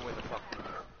know where the fuck.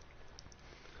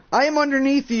 I am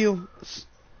underneath you.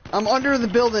 I'm under the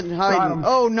building Got hiding. him.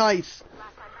 Oh, nice.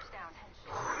 Last sniper's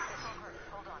down.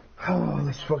 Hold on. Oh,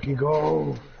 let's fucking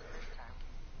go.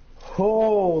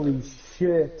 Holy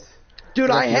shit. Dude,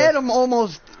 I Yes, had yes. him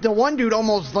almost, the one dude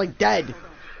almost like dead.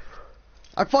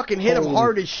 I fucking hit him Holy-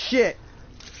 hard as shit.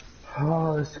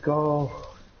 Oh, let's go.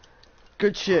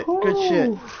 Good shit, good shit.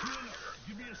 Ooh.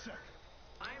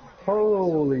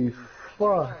 Holy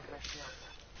fuck.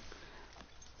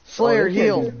 Slayer, Oh, they can't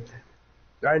heal.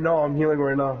 be- I know, I'm healing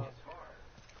right now.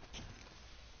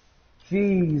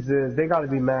 Jesus, they gotta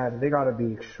be mad. They gotta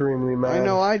be extremely mad. I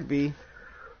know I'd be.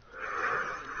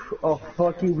 A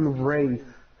fucking wraith.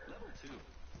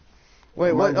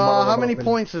 Wait, what? Mine's How many weapon.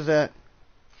 points is that?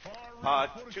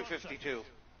 252.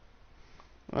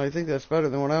 I think that's better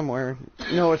than what I'm wearing.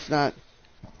 No, it's not.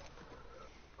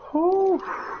 Oh,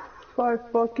 I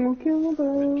fucking killed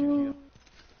him.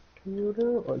 Killed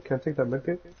him. Oh, can I take that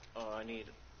medkit? Oh, I need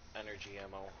energy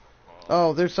ammo.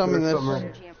 Oh, there's some in There's this. some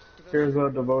right- Here's a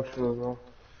devotion as well.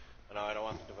 No, I don't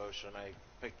want the devotion. I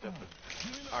picked up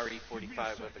a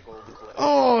RE45 with the gold clip.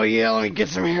 Oh, yeah, let me get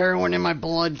some heroin in my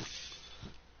blood.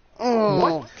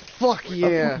 Oh, What? fuck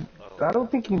yeah. I don't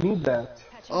think you need that.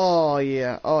 Oh,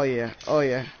 yeah, oh, yeah, oh,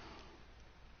 yeah.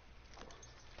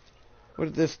 What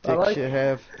did this dick like- shit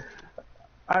have?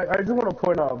 I do want to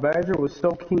point out, Badger was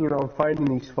so keen on finding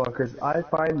these fuckers. I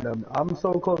find them. I'm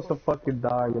so close to fucking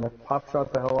dying, and I pop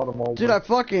shot the hell out of all Dude, of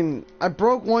them. I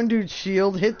broke one dude's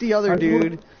shield, hit the other I do dude.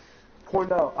 wanna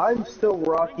Point out, I'm still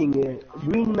rocking it.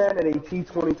 Green Man at AT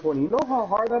 2020. You know how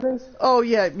hard that is? Oh,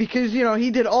 yeah, because, you know, he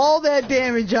did all that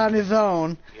damage on his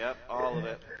own. Yep, all of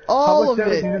it. All much of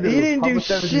damage it. did you do? He didn't How do much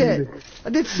damage did you shit. do? I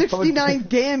did 69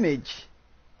 damage.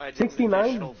 I did 69? an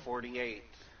additional 48.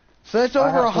 So that's I over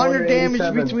have 100 damage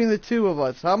 487. between the two of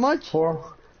us. How much?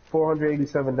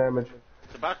 487 damage.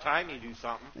 It's about time you do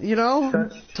something. You know,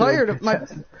 Shut tired your of my.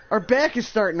 chest. Our back is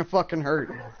starting to fucking hurt.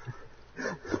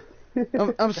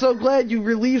 I'm so glad you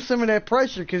relieved some of that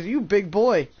pressure, cause you big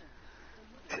boy.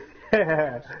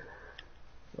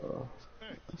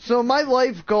 So my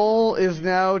life goal is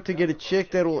now to get a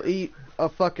chick that will eat a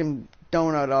fucking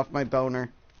donut off my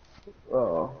boner.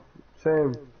 Oh,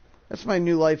 same. That's my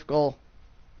new life goal.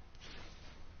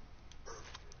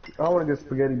 I want to get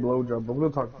spaghetti blowjob, but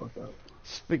we'll talk about that.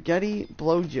 Spaghetti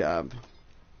blowjob.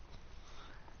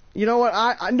 You know what?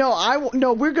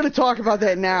 No, we're gonna talk about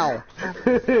that now.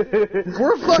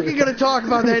 We're fucking gonna talk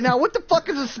about that now. What the fuck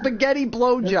is a spaghetti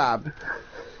blowjob?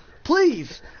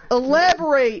 Please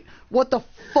elaborate what the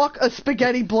fuck a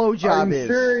spaghetti Are blowjob you is.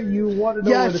 sure you want to know?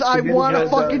 Yes, what a I spaghetti want to blowjob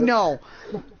fucking is? know.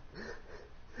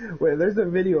 Wait, there's a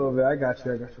video of it. I got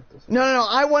you. No,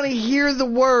 I want to hear the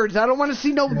words. I don't want to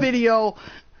see no video.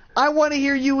 I want to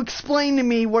hear you explain to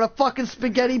me what a fucking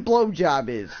spaghetti blowjob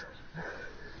is.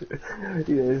 Yeah,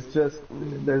 it's just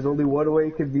there's only one way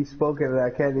it can be spoken, and I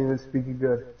can't even speak it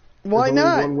good. Why There's only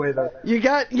not? One way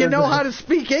that, You know how to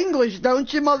speak English,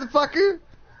 don't you, motherfucker?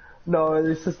 no,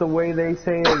 it's just the way they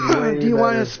say it. Is way Do you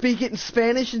want to better. speak it in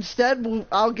Spanish instead?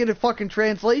 I'll get a fucking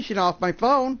translation off my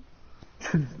phone.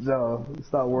 No,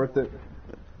 it's not worth it.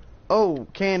 Oh,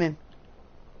 cannon.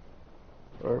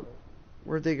 Alright.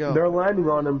 Where'd they go? They're landing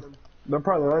on him. They're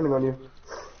probably landing on you.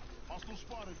 Hostile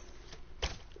spotted.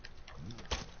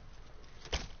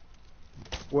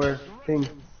 Where? Ping.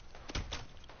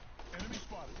 Enemy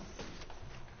spotted.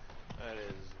 That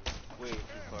is way too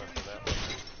far for that.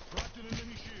 Cracked an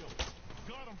enemy shield.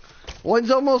 Got him. One's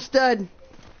almost dead.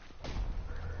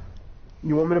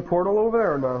 You want me to portal over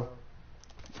there or no?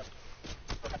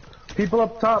 People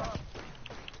up top.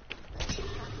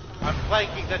 I'm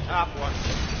flanking the top one.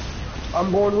 I'm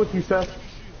going with you, Seth. Friends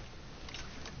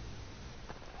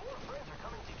are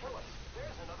coming to kill us.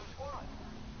 There's another squad.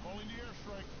 Calling the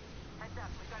airstrike. Heads up,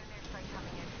 we've got an airstrike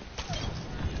coming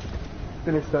in.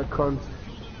 Finish that cunt.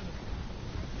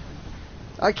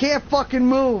 I can't fucking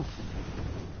move.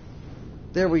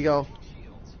 There we go.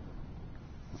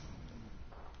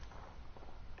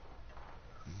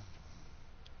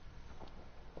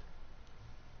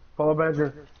 Follow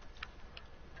Badger.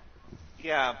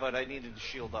 Yeah, but I needed to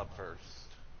shield up first.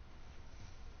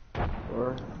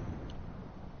 Alright.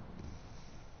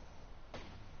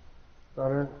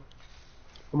 Got it.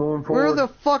 I'm moving forward. Where the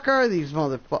fuck are these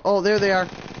motherfuckers? Oh, there they are.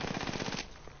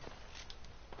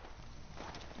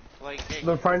 Like, hey,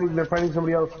 They're finding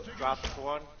somebody else. drop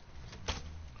one.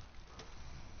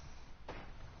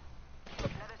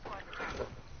 Another squad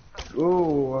attack.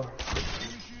 Ooh.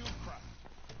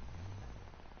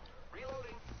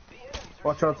 Reloading. The enemies are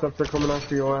Watch out, Seth. They're coming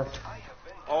after your ass.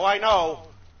 Oh, I know.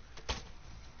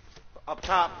 Up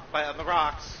top, on the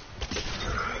rocks.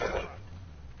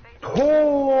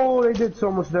 Oh, they did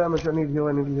so much damage. I need to heal.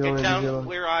 I need to heal. I Get need to down heal.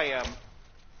 where I am.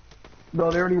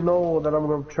 No, they already know that I'm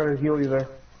gonna try to heal you there.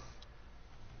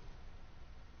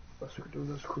 Let's start doing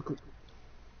this quickly.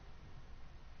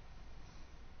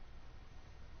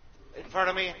 In front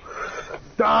of me.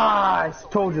 Ah, I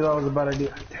told you that was a bad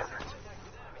idea. Damn it.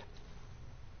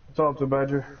 What's up, the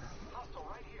Badger? hostile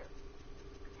right here.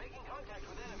 Making contact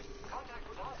with enemy. Contact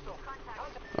with hostile.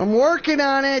 Contact. I'm working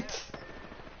on it.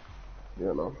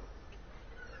 Yeah, no.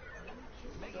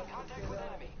 Making contact with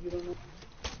enemy.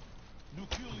 New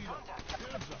kill leader.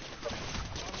 Hands up.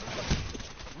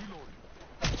 Reloading.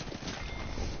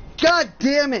 God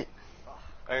damn it.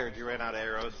 I heard you ran out of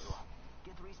arrows.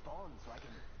 Get respawn so I can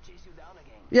chase you down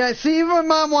again. Yeah, see, even my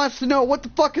mom wants to know, what the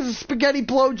fuck is a spaghetti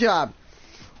blowjob?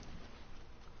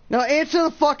 Now answer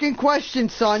the fucking question,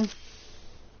 son.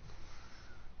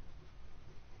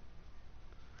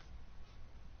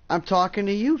 I'm talking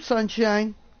to you,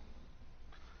 sunshine.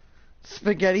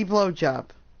 Spaghetti blowjob.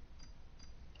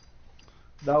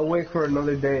 That'll wait for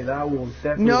another day. That will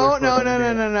definitely No, wait for no, another no,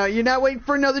 no, day. no, no. You're not waiting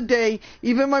for another day.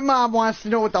 Even my mom wants to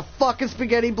know what the fuck a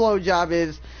spaghetti blowjob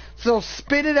is. So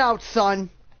spit it out, son.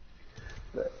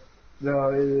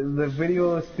 No, the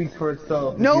video speaks for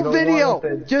itself. If you No don't video. want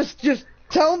it, Just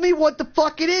tell me what the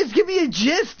fuck it is. Give me a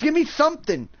gist. Give me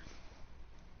something.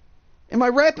 Am I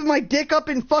wrapping my dick up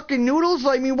in fucking noodles?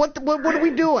 I mean, what are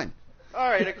we doing?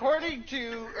 Alright, according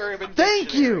to Urban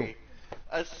Thank you.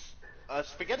 Dictionary, a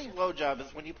spaghetti blowjob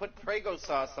is when you put Prego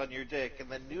sauce on your dick and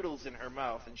then noodles in her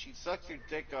mouth, and she sucks your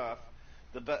dick off.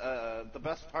 The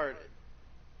best part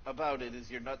about it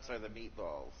is your nuts are the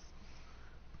meatballs.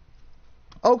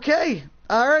 Okay.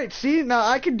 All right. See, now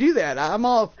I can do that. I'm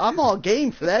all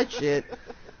game for that shit.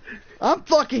 I'm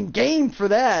fucking game for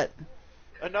that.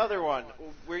 Another one,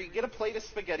 where you get a plate of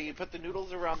spaghetti, you put the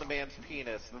noodles around the man's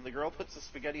penis, and then the girl puts the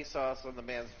spaghetti sauce on the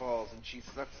man's balls, and she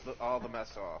sucks all the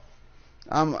mess off.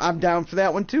 I'm down for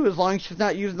that one too, as long as she's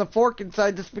not using the fork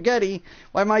inside the spaghetti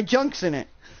while my junk's in it.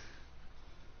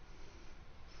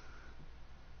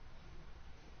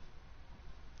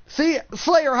 See,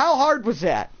 Slayer, how hard was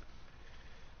that?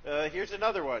 Here's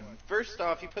another one. First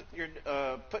off, you put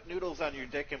noodles on your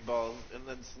dick and balls, and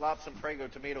then slop some Prego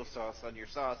tomato sauce on your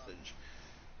sausage.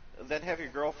 Then have your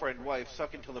girlfriend, wife,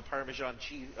 suck until the Parmesan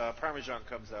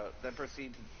comes out. Then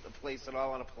proceed to place it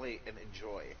all on a plate and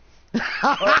enjoy.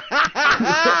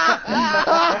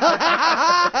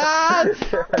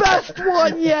 Best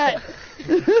one yet.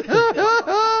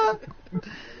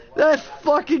 That's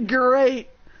fucking great.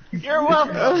 You're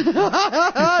welcome.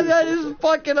 That is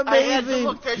fucking I had to amazing.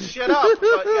 look that shit up,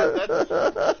 but yeah,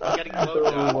 that's getting oh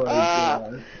blowjob. my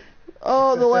god.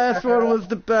 Oh, the last one was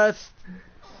the best.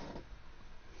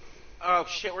 Oh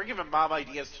shit, we're giving mom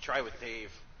ideas to try with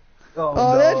Dave. Oh,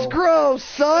 Oh, no. that's gross,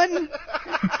 son.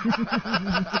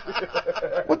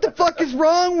 What the fuck is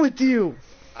wrong with you?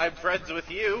 I'm friends with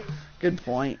you. Good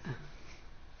point.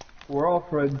 We're all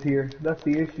friends here. That's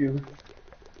the issue.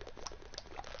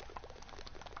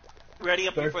 Ready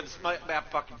up before this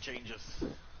map fucking changes.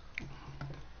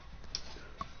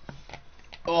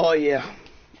 Oh, yeah.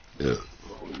 Oh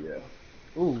yeah.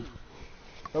 Ooh.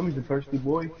 Tell me the thirsty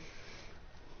boy.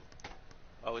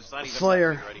 Oh, it's not even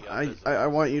Slayer, fucking ready up, is it? I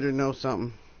want you to know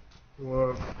something.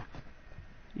 What?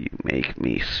 You make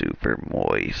me super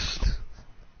moist.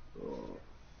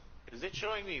 Is it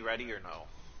showing me ready or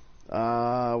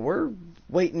no? We're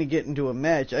waiting to get into a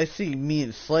match. I see me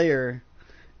and Slayer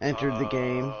entered the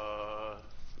game.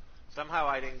 Somehow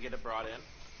I didn't get it brought in.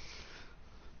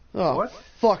 Oh, What?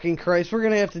 fucking Christ. We're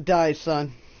gonna have to die,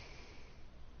 son.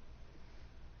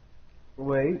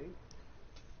 Wait.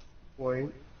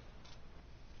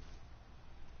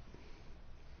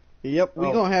 Yep, we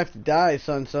Oh. gonna have to die,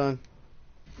 son.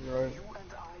 Right. You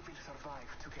and I will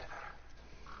survive together.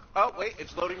 Oh, wait,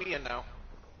 it's loading me in now.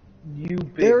 You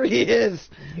bitch. There he is.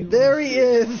 There he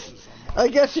is. I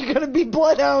guess you're gonna be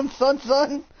Bloodhound,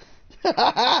 son.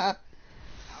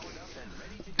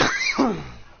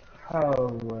 Oh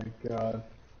my god.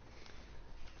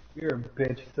 You're a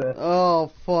bitch, Seth.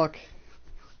 Oh, fuck.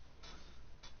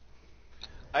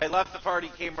 I left the party,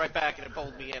 came right back, and it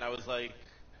pulled me in. I was like,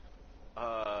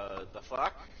 the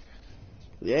fuck?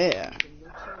 Yeah.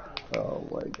 Oh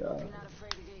my god. Not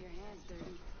afraid to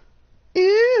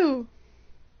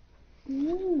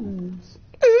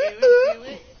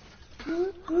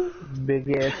Big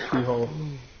ass keyhole.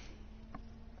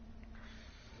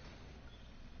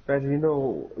 Guys, you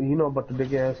know about the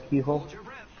big ass keyhole? Hold your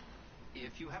breath.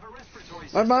 If you have a respiratory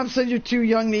My mom said you're too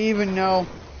young to even know.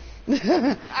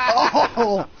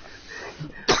 Oh!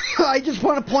 I just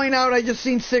want to point out I just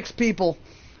seen 6 people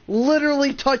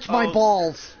literally touch my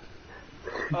balls.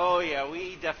 Oh yeah,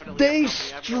 we definitely. They have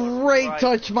company. I'm going straight right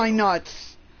touch my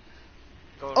nuts.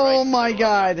 going Oh right to the my middle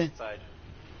on the God. outside.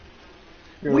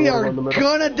 You're We the one are in the middle.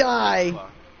 gonna die.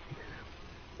 Fuck.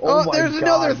 Oh, my there's God.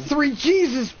 another 3.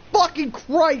 Jesus fucking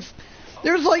Christ.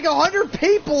 There's like 100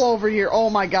 people over here. Oh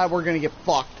my God, we're gonna get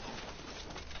fucked.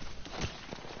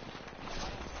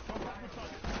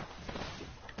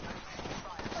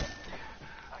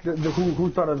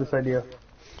 Who thought of this idea?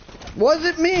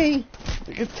 Wasn't me.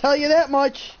 I can tell you that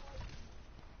much.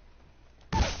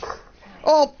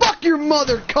 Oh, fuck your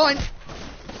mother, cunt.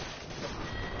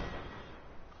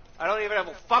 I don't even have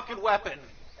a fucking weapon.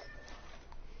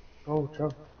 Oh,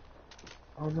 jump.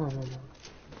 Oh, no.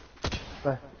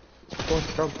 Back. Go,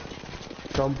 jump.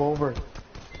 Jump over.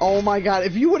 Oh my God,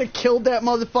 if you would have killed that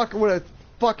motherfucker with a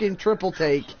fucking triple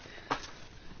take.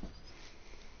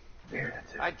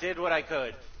 I did what I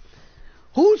could.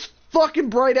 Whose fucking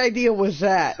bright idea was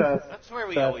that? Seth. That's where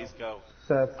we Seth. always go.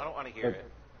 Seth. I don't want to hear it.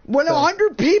 When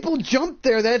 100 people jump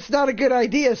there, that's not a good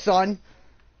idea, son.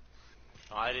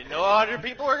 I didn't know 100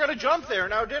 people were gonna jump there.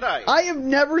 Now did I? I have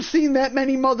never seen that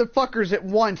many motherfuckers at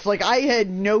once. Like, I had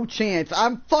no chance.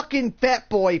 I'm fucking Fat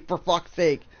Boy, for fuck's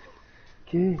sake.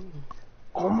 ¿Qué?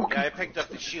 ¿Cómo Yeah, I picked up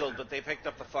the shield, but they picked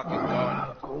up the fucking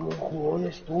gun. ¿Cómo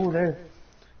jodes tú, there?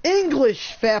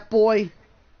 English, Fat Boy.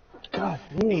 God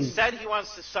He damn. said he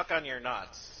wants to suck on your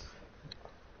nuts.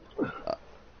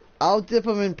 I'll dip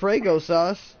them in Prego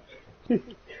sauce.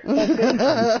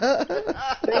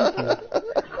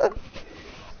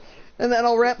 And then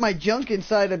I'll wrap my junk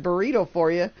inside a burrito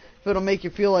for you, if it'll make you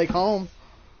feel like home.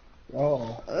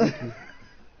 Oh.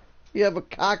 You have a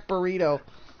cock burrito.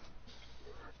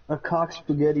 A cock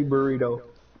spaghetti burrito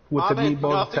with the Ahmed,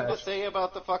 meatball nothing to attached. say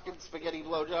about the fucking spaghetti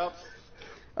blowjobs?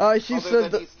 She Other said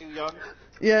than that. he's too young?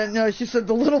 Yeah, no, she said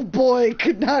the little boy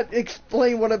could not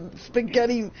explain what a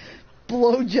spaghetti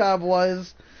blowjob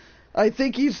was. I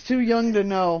think he's too young to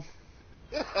know.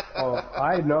 Oh,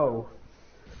 I know.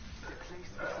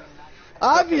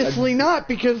 Obviously not,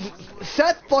 because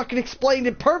Seth fucking explained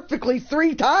it perfectly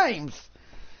 3 times.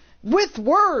 With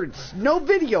words. No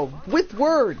video. With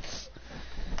words.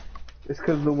 It's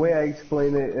because the way I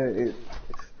explain it,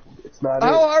 it's not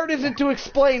How it. hard is it to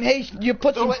explain, hey, you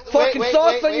put some wait, fucking wait,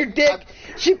 sauce wait, on wait. your dick,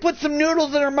 she puts some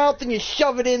noodles in her mouth and you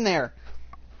shove it in there.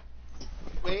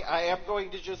 Wait, I am going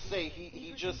to just say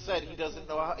he just said he doesn't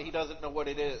know what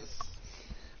it is.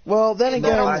 Well, then In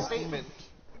that again, statement.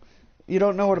 you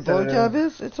don't know what a blowjob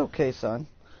is? It's okay, son.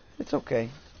 It's okay.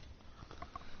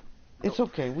 It's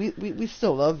okay. We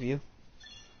still love you.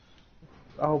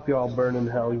 I hope you all burn in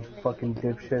hell, you fucking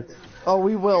dipshits. Oh,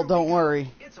 we will. Don't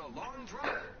worry. It's a long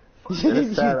drive.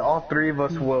 It's sad. All 3 of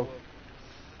us will.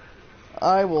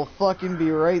 I will fucking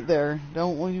be right there.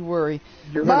 Don't you worry.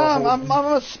 You're Mom, gonna hold-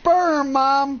 I'm a sperm,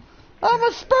 Mom. I'm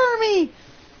a spermie.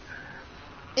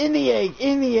 In the egg.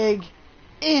 In the egg.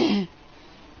 In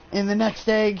the next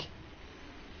egg.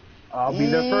 I'll be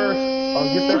there first.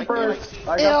 I'll get there first. I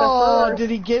got there Oh, first. did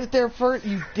he get it there first?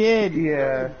 You did.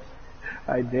 Yeah,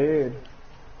 I did.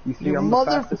 You see, You I'm the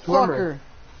fastest swimmer. motherfucker.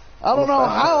 I don't know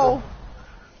how.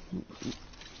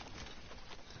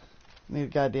 Need a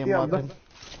goddamn Yeah, weapon.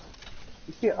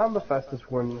 You see, I'm the fastest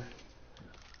swimmer.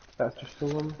 Fastest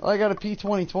swimmer. I got a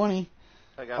P2020.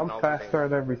 I got I'm an faster alternator.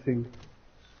 at everything.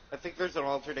 I think there's an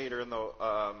alternator in the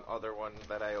other one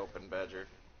that I opened, Badger.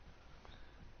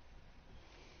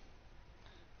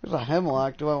 There's a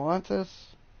hemlock. Do I want this?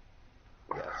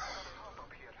 Yes.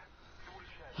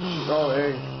 Oh,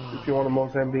 hey, if you want a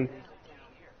Mozambique.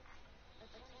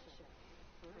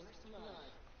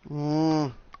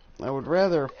 I would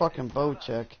rather a fucking bow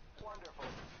check.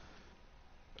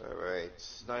 Alright,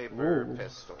 sniper Ooh.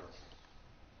 pistol.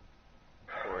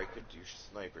 Or I could do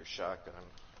sniper shotgun.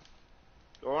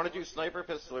 Do I want to do sniper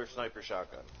pistol or sniper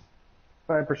shotgun?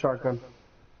 Sniper shotgun.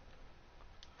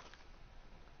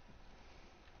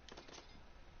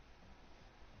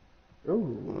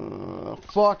 Ooh.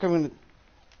 Fuck, I'm gonna...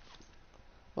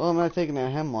 Well, I'm not taking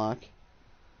that hemlock.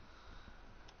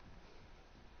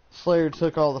 Slayer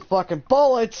took all the fucking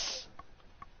bullets!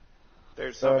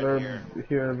 There's some in They're here.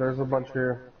 here. There's a bunch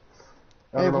here.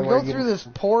 I Hey, if don't we know where go you through get- this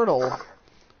portal,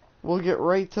 we'll get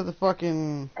right to the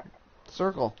fucking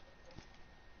circle.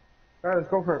 Alright, let's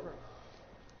go for it.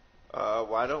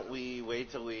 Why don't we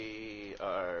wait till we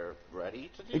are ready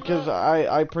to do Because that?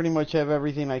 I pretty much have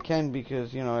everything I can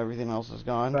because, you know, everything else is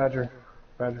gone. Badger.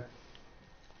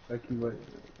 Thank you, wait.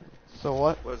 So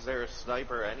what? Was there a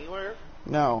sniper anywhere?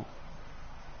 No.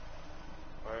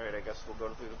 Alright, I guess we'll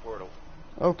go through the portal.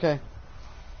 Okay.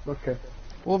 Okay.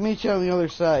 We'll meet you on the other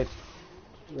side.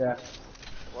 Yeah.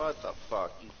 What the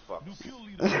fuck, you New fucks. kill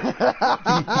leader.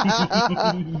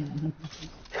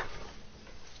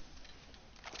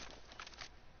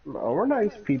 No, we're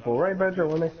nice people, right, Badger?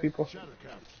 We're nice people. Shatter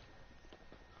cap.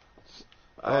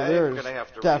 Oh, I'm there's gonna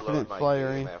have to definite reload my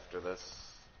firing. game after this.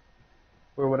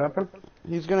 Wait, what happened?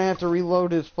 He's gonna have to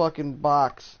reload his fucking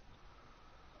box.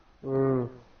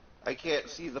 I can't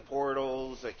see the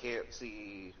portals, I can't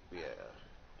see... yeah.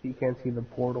 He can't see the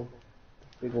portal.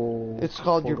 Big old It's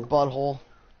called your portal.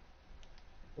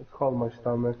 butthole. It's called my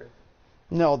stomach.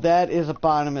 No, that is a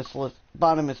bottomless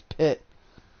pit.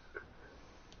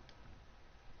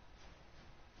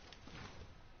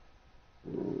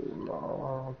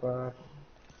 No, bad.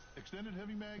 Extended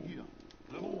heavy mag here.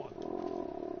 Level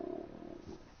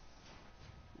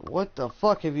 1. What the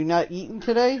fuck? Have you not eaten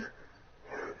today?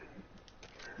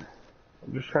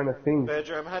 I'm just trying to think.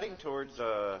 Badger, I'm heading towards,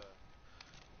 our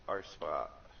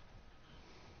spot.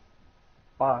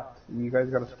 Spot. You guys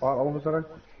got a spot all of a sudden?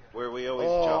 Where we always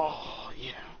jump. Oh,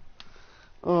 yeah.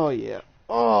 Oh, yeah.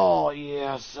 Oh,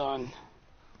 yeah, son.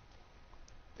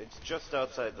 It's just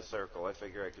outside the circle. I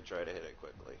figure I could try to hit it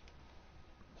quickly.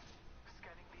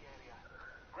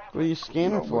 What are you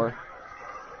scanning for?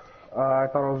 I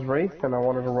thought it was Wraith, and I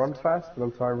wanted to run fast, but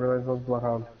until I realized it was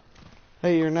Bloodhound.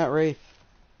 Hey, you're not Wraith.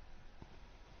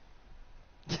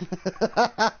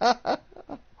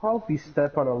 How if you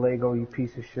step on a Lego, you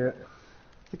piece of shit?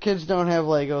 The kids don't have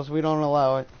Legos. We don't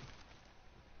allow it.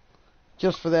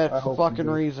 Just for that I hope fucking you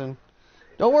do. reason.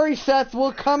 Don't worry, Seth.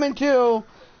 We're coming too.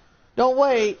 Don't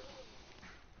wait.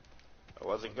 I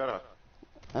wasn't gonna.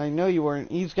 I know you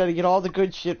weren't. He's got to get all the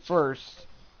good shit first.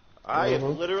 I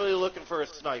am literally looking for a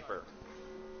sniper.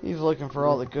 He's looking for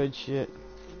all the good shit.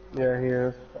 Yeah, he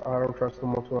is. I don't trust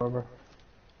him whatsoever.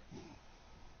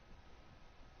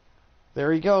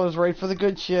 There he goes, right for the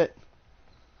good shit.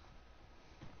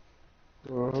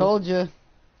 Told you.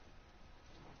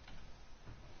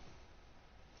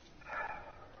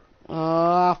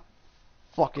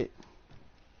 Fuck it.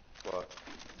 What?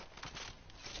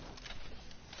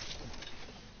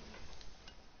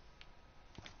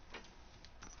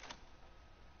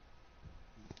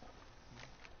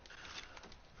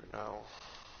 For now.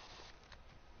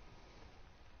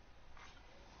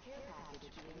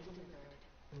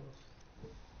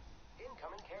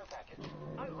 Incoming care package.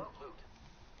 I love loot.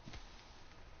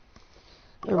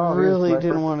 I Oh, here's really Sniper.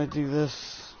 didn't want to do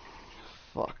this.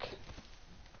 Fuck.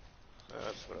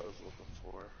 That's what I was looking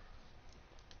for.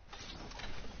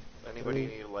 Anybody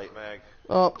need a light mag?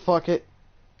 Oh, fuck it.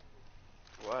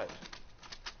 What?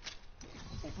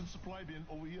 Open supply bin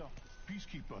over here.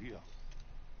 Peacekeeper here.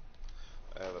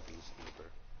 I have a peacekeeper.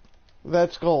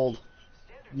 That's gold.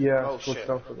 Yeah, Oh, switch shit.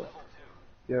 out for that.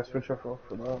 Yeah, switch out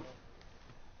for that.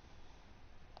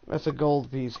 That's a gold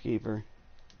peacekeeper.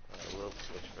 I will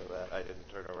switch for that. I didn't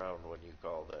turn around when you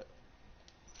called it.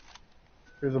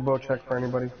 Here's a bow check for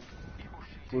anybody.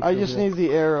 I just need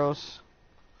the arrows.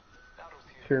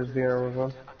 Here's the arrows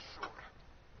on.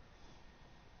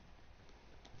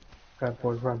 Fat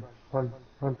boys, run. Run,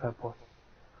 fat boy.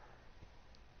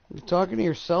 You talking to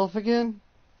yourself again?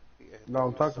 No,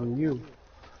 I'm talking to you.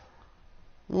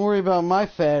 Don't worry about my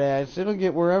fat ass. It'll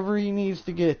get wherever he needs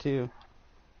to get to.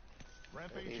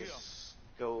 Rampage I need here. a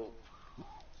scope.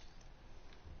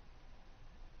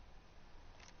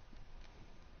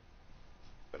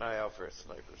 Keep an eye out for a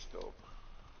sniper scope.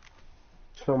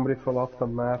 Somebody fell off the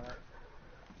map.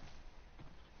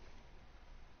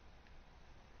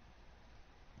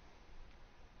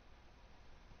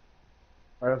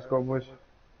 Alright, let's go, boys.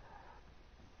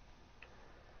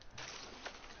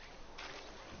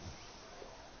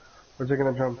 We're taking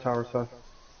a jump tower, Seth.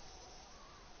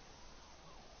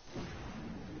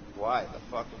 Why? The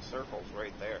fucking circle's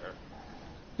right there.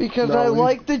 Because No, I we-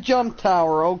 like the jump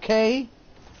tower, okay?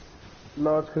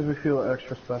 No, it's because we feel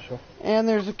extra special. And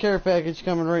there's a care package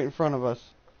coming right in front of us.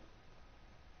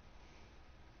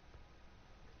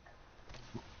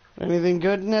 Anything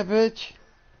good in that bitch?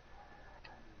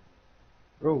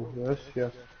 Oh,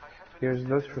 yes. Here's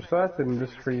this for Seth and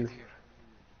this for you.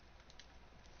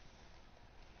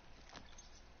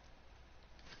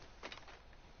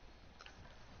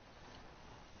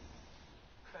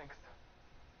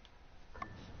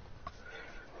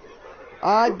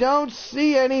 I don't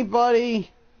see anybody.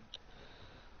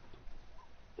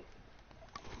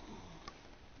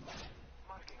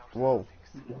 Whoa.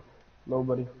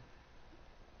 Nobody.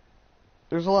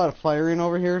 There's a lot of firing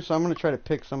over here, so I'm gonna try to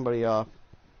pick somebody off.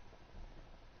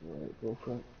 Alright, go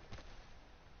for it.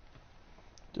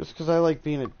 Just 'cause I like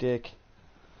being a dick.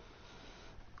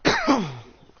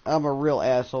 I'm a real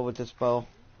asshole with this bow.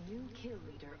 New kill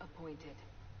leader appointed.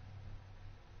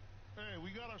 Hey, we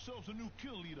got ourselves a new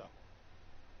kill leader.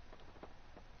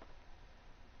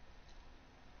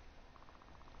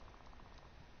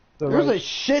 There's a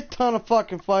shit ton of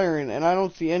fucking firing, and I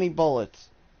don't see any bullets.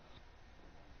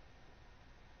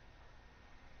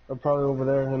 They're probably over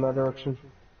there in that direction.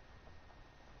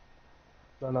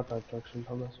 No, not that direction,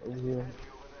 Thomas. Over here.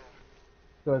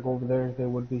 I feel like over there they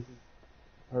would be.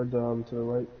 Heard to the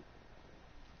right.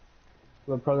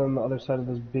 They're probably on the other side of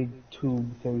this big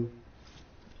tube thing.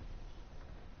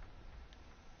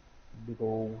 Big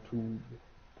old tube.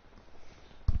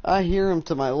 I hear him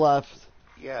to my left.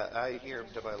 Yeah, I hear him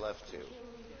to my left too.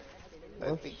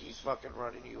 I think he's fucking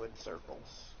running you in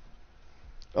circles.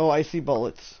 Oh, I see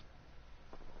bullets.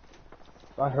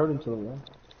 I heard him to the right.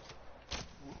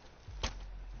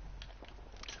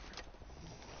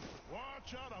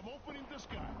 Watch out, I'm opening this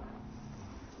guy.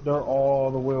 They're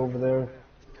all the way over there.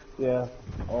 Yeah.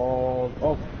 All.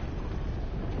 Oh.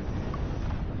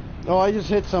 Oh, I just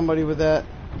hit somebody with that.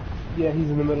 Yeah, he's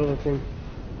in the middle of the thing.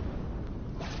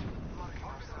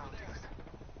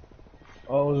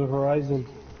 Oh, it was a Horizon.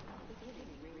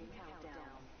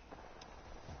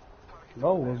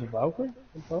 No, it was a Valkyrie?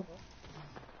 Okay.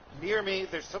 Near me,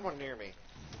 there's someone near me.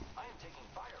 I am taking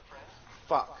fire, friend.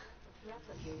 Fuck.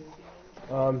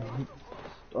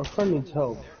 Our friend needs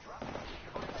help.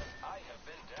 I have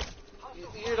been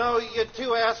dead. You know, you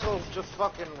two assholes just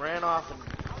fucking ran off and...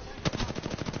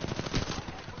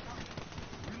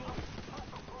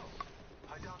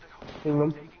 Ping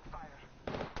them.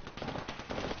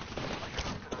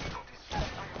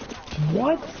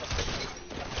 What?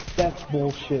 That's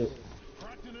bullshit.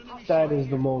 That is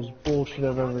the most bullshit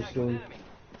I've ever seen.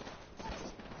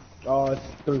 Oh, it's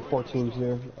 3-4 teams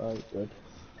here. Alright, good.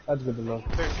 That's good to know.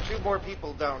 There's 2 more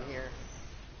people down here.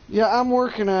 Yeah, I'm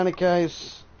working on it,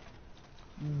 guys.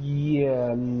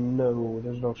 Yeah, no,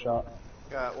 there's no shot.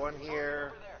 Got one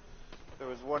here. There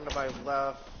was one to my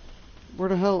left. Where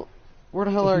the hell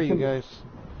are you guys?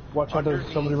 Watch out,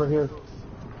 there's somebody right here.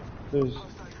 There's...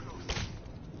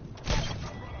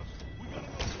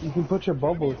 You can put your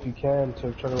bubble if you can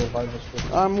to try to revive this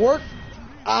person. I'm work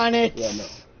on it. Yeah, no.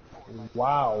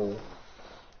 Wow.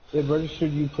 It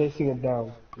registered you placing it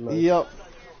down. Nice. Yep.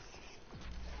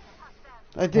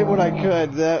 I did what I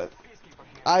could.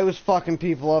 I was fucking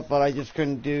people up, but I just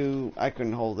I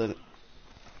couldn't hold it.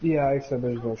 Yeah, I said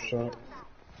there's no shot.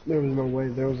 There was no way.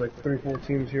 There was like 3-4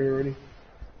 teams here already.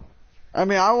 I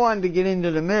mean, I wanted to get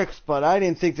into the mix, but I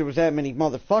didn't think there was that many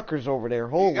motherfuckers over there.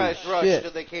 Holy You guys rushed shit.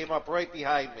 and they came up right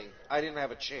behind me. I didn't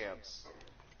have a chance.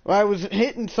 Well, I was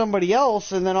hitting somebody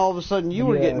else, and then all of a sudden you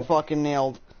were Yeah. getting fucking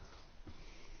nailed.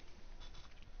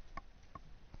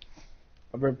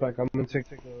 I'll be right back. I'm gonna take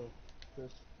this.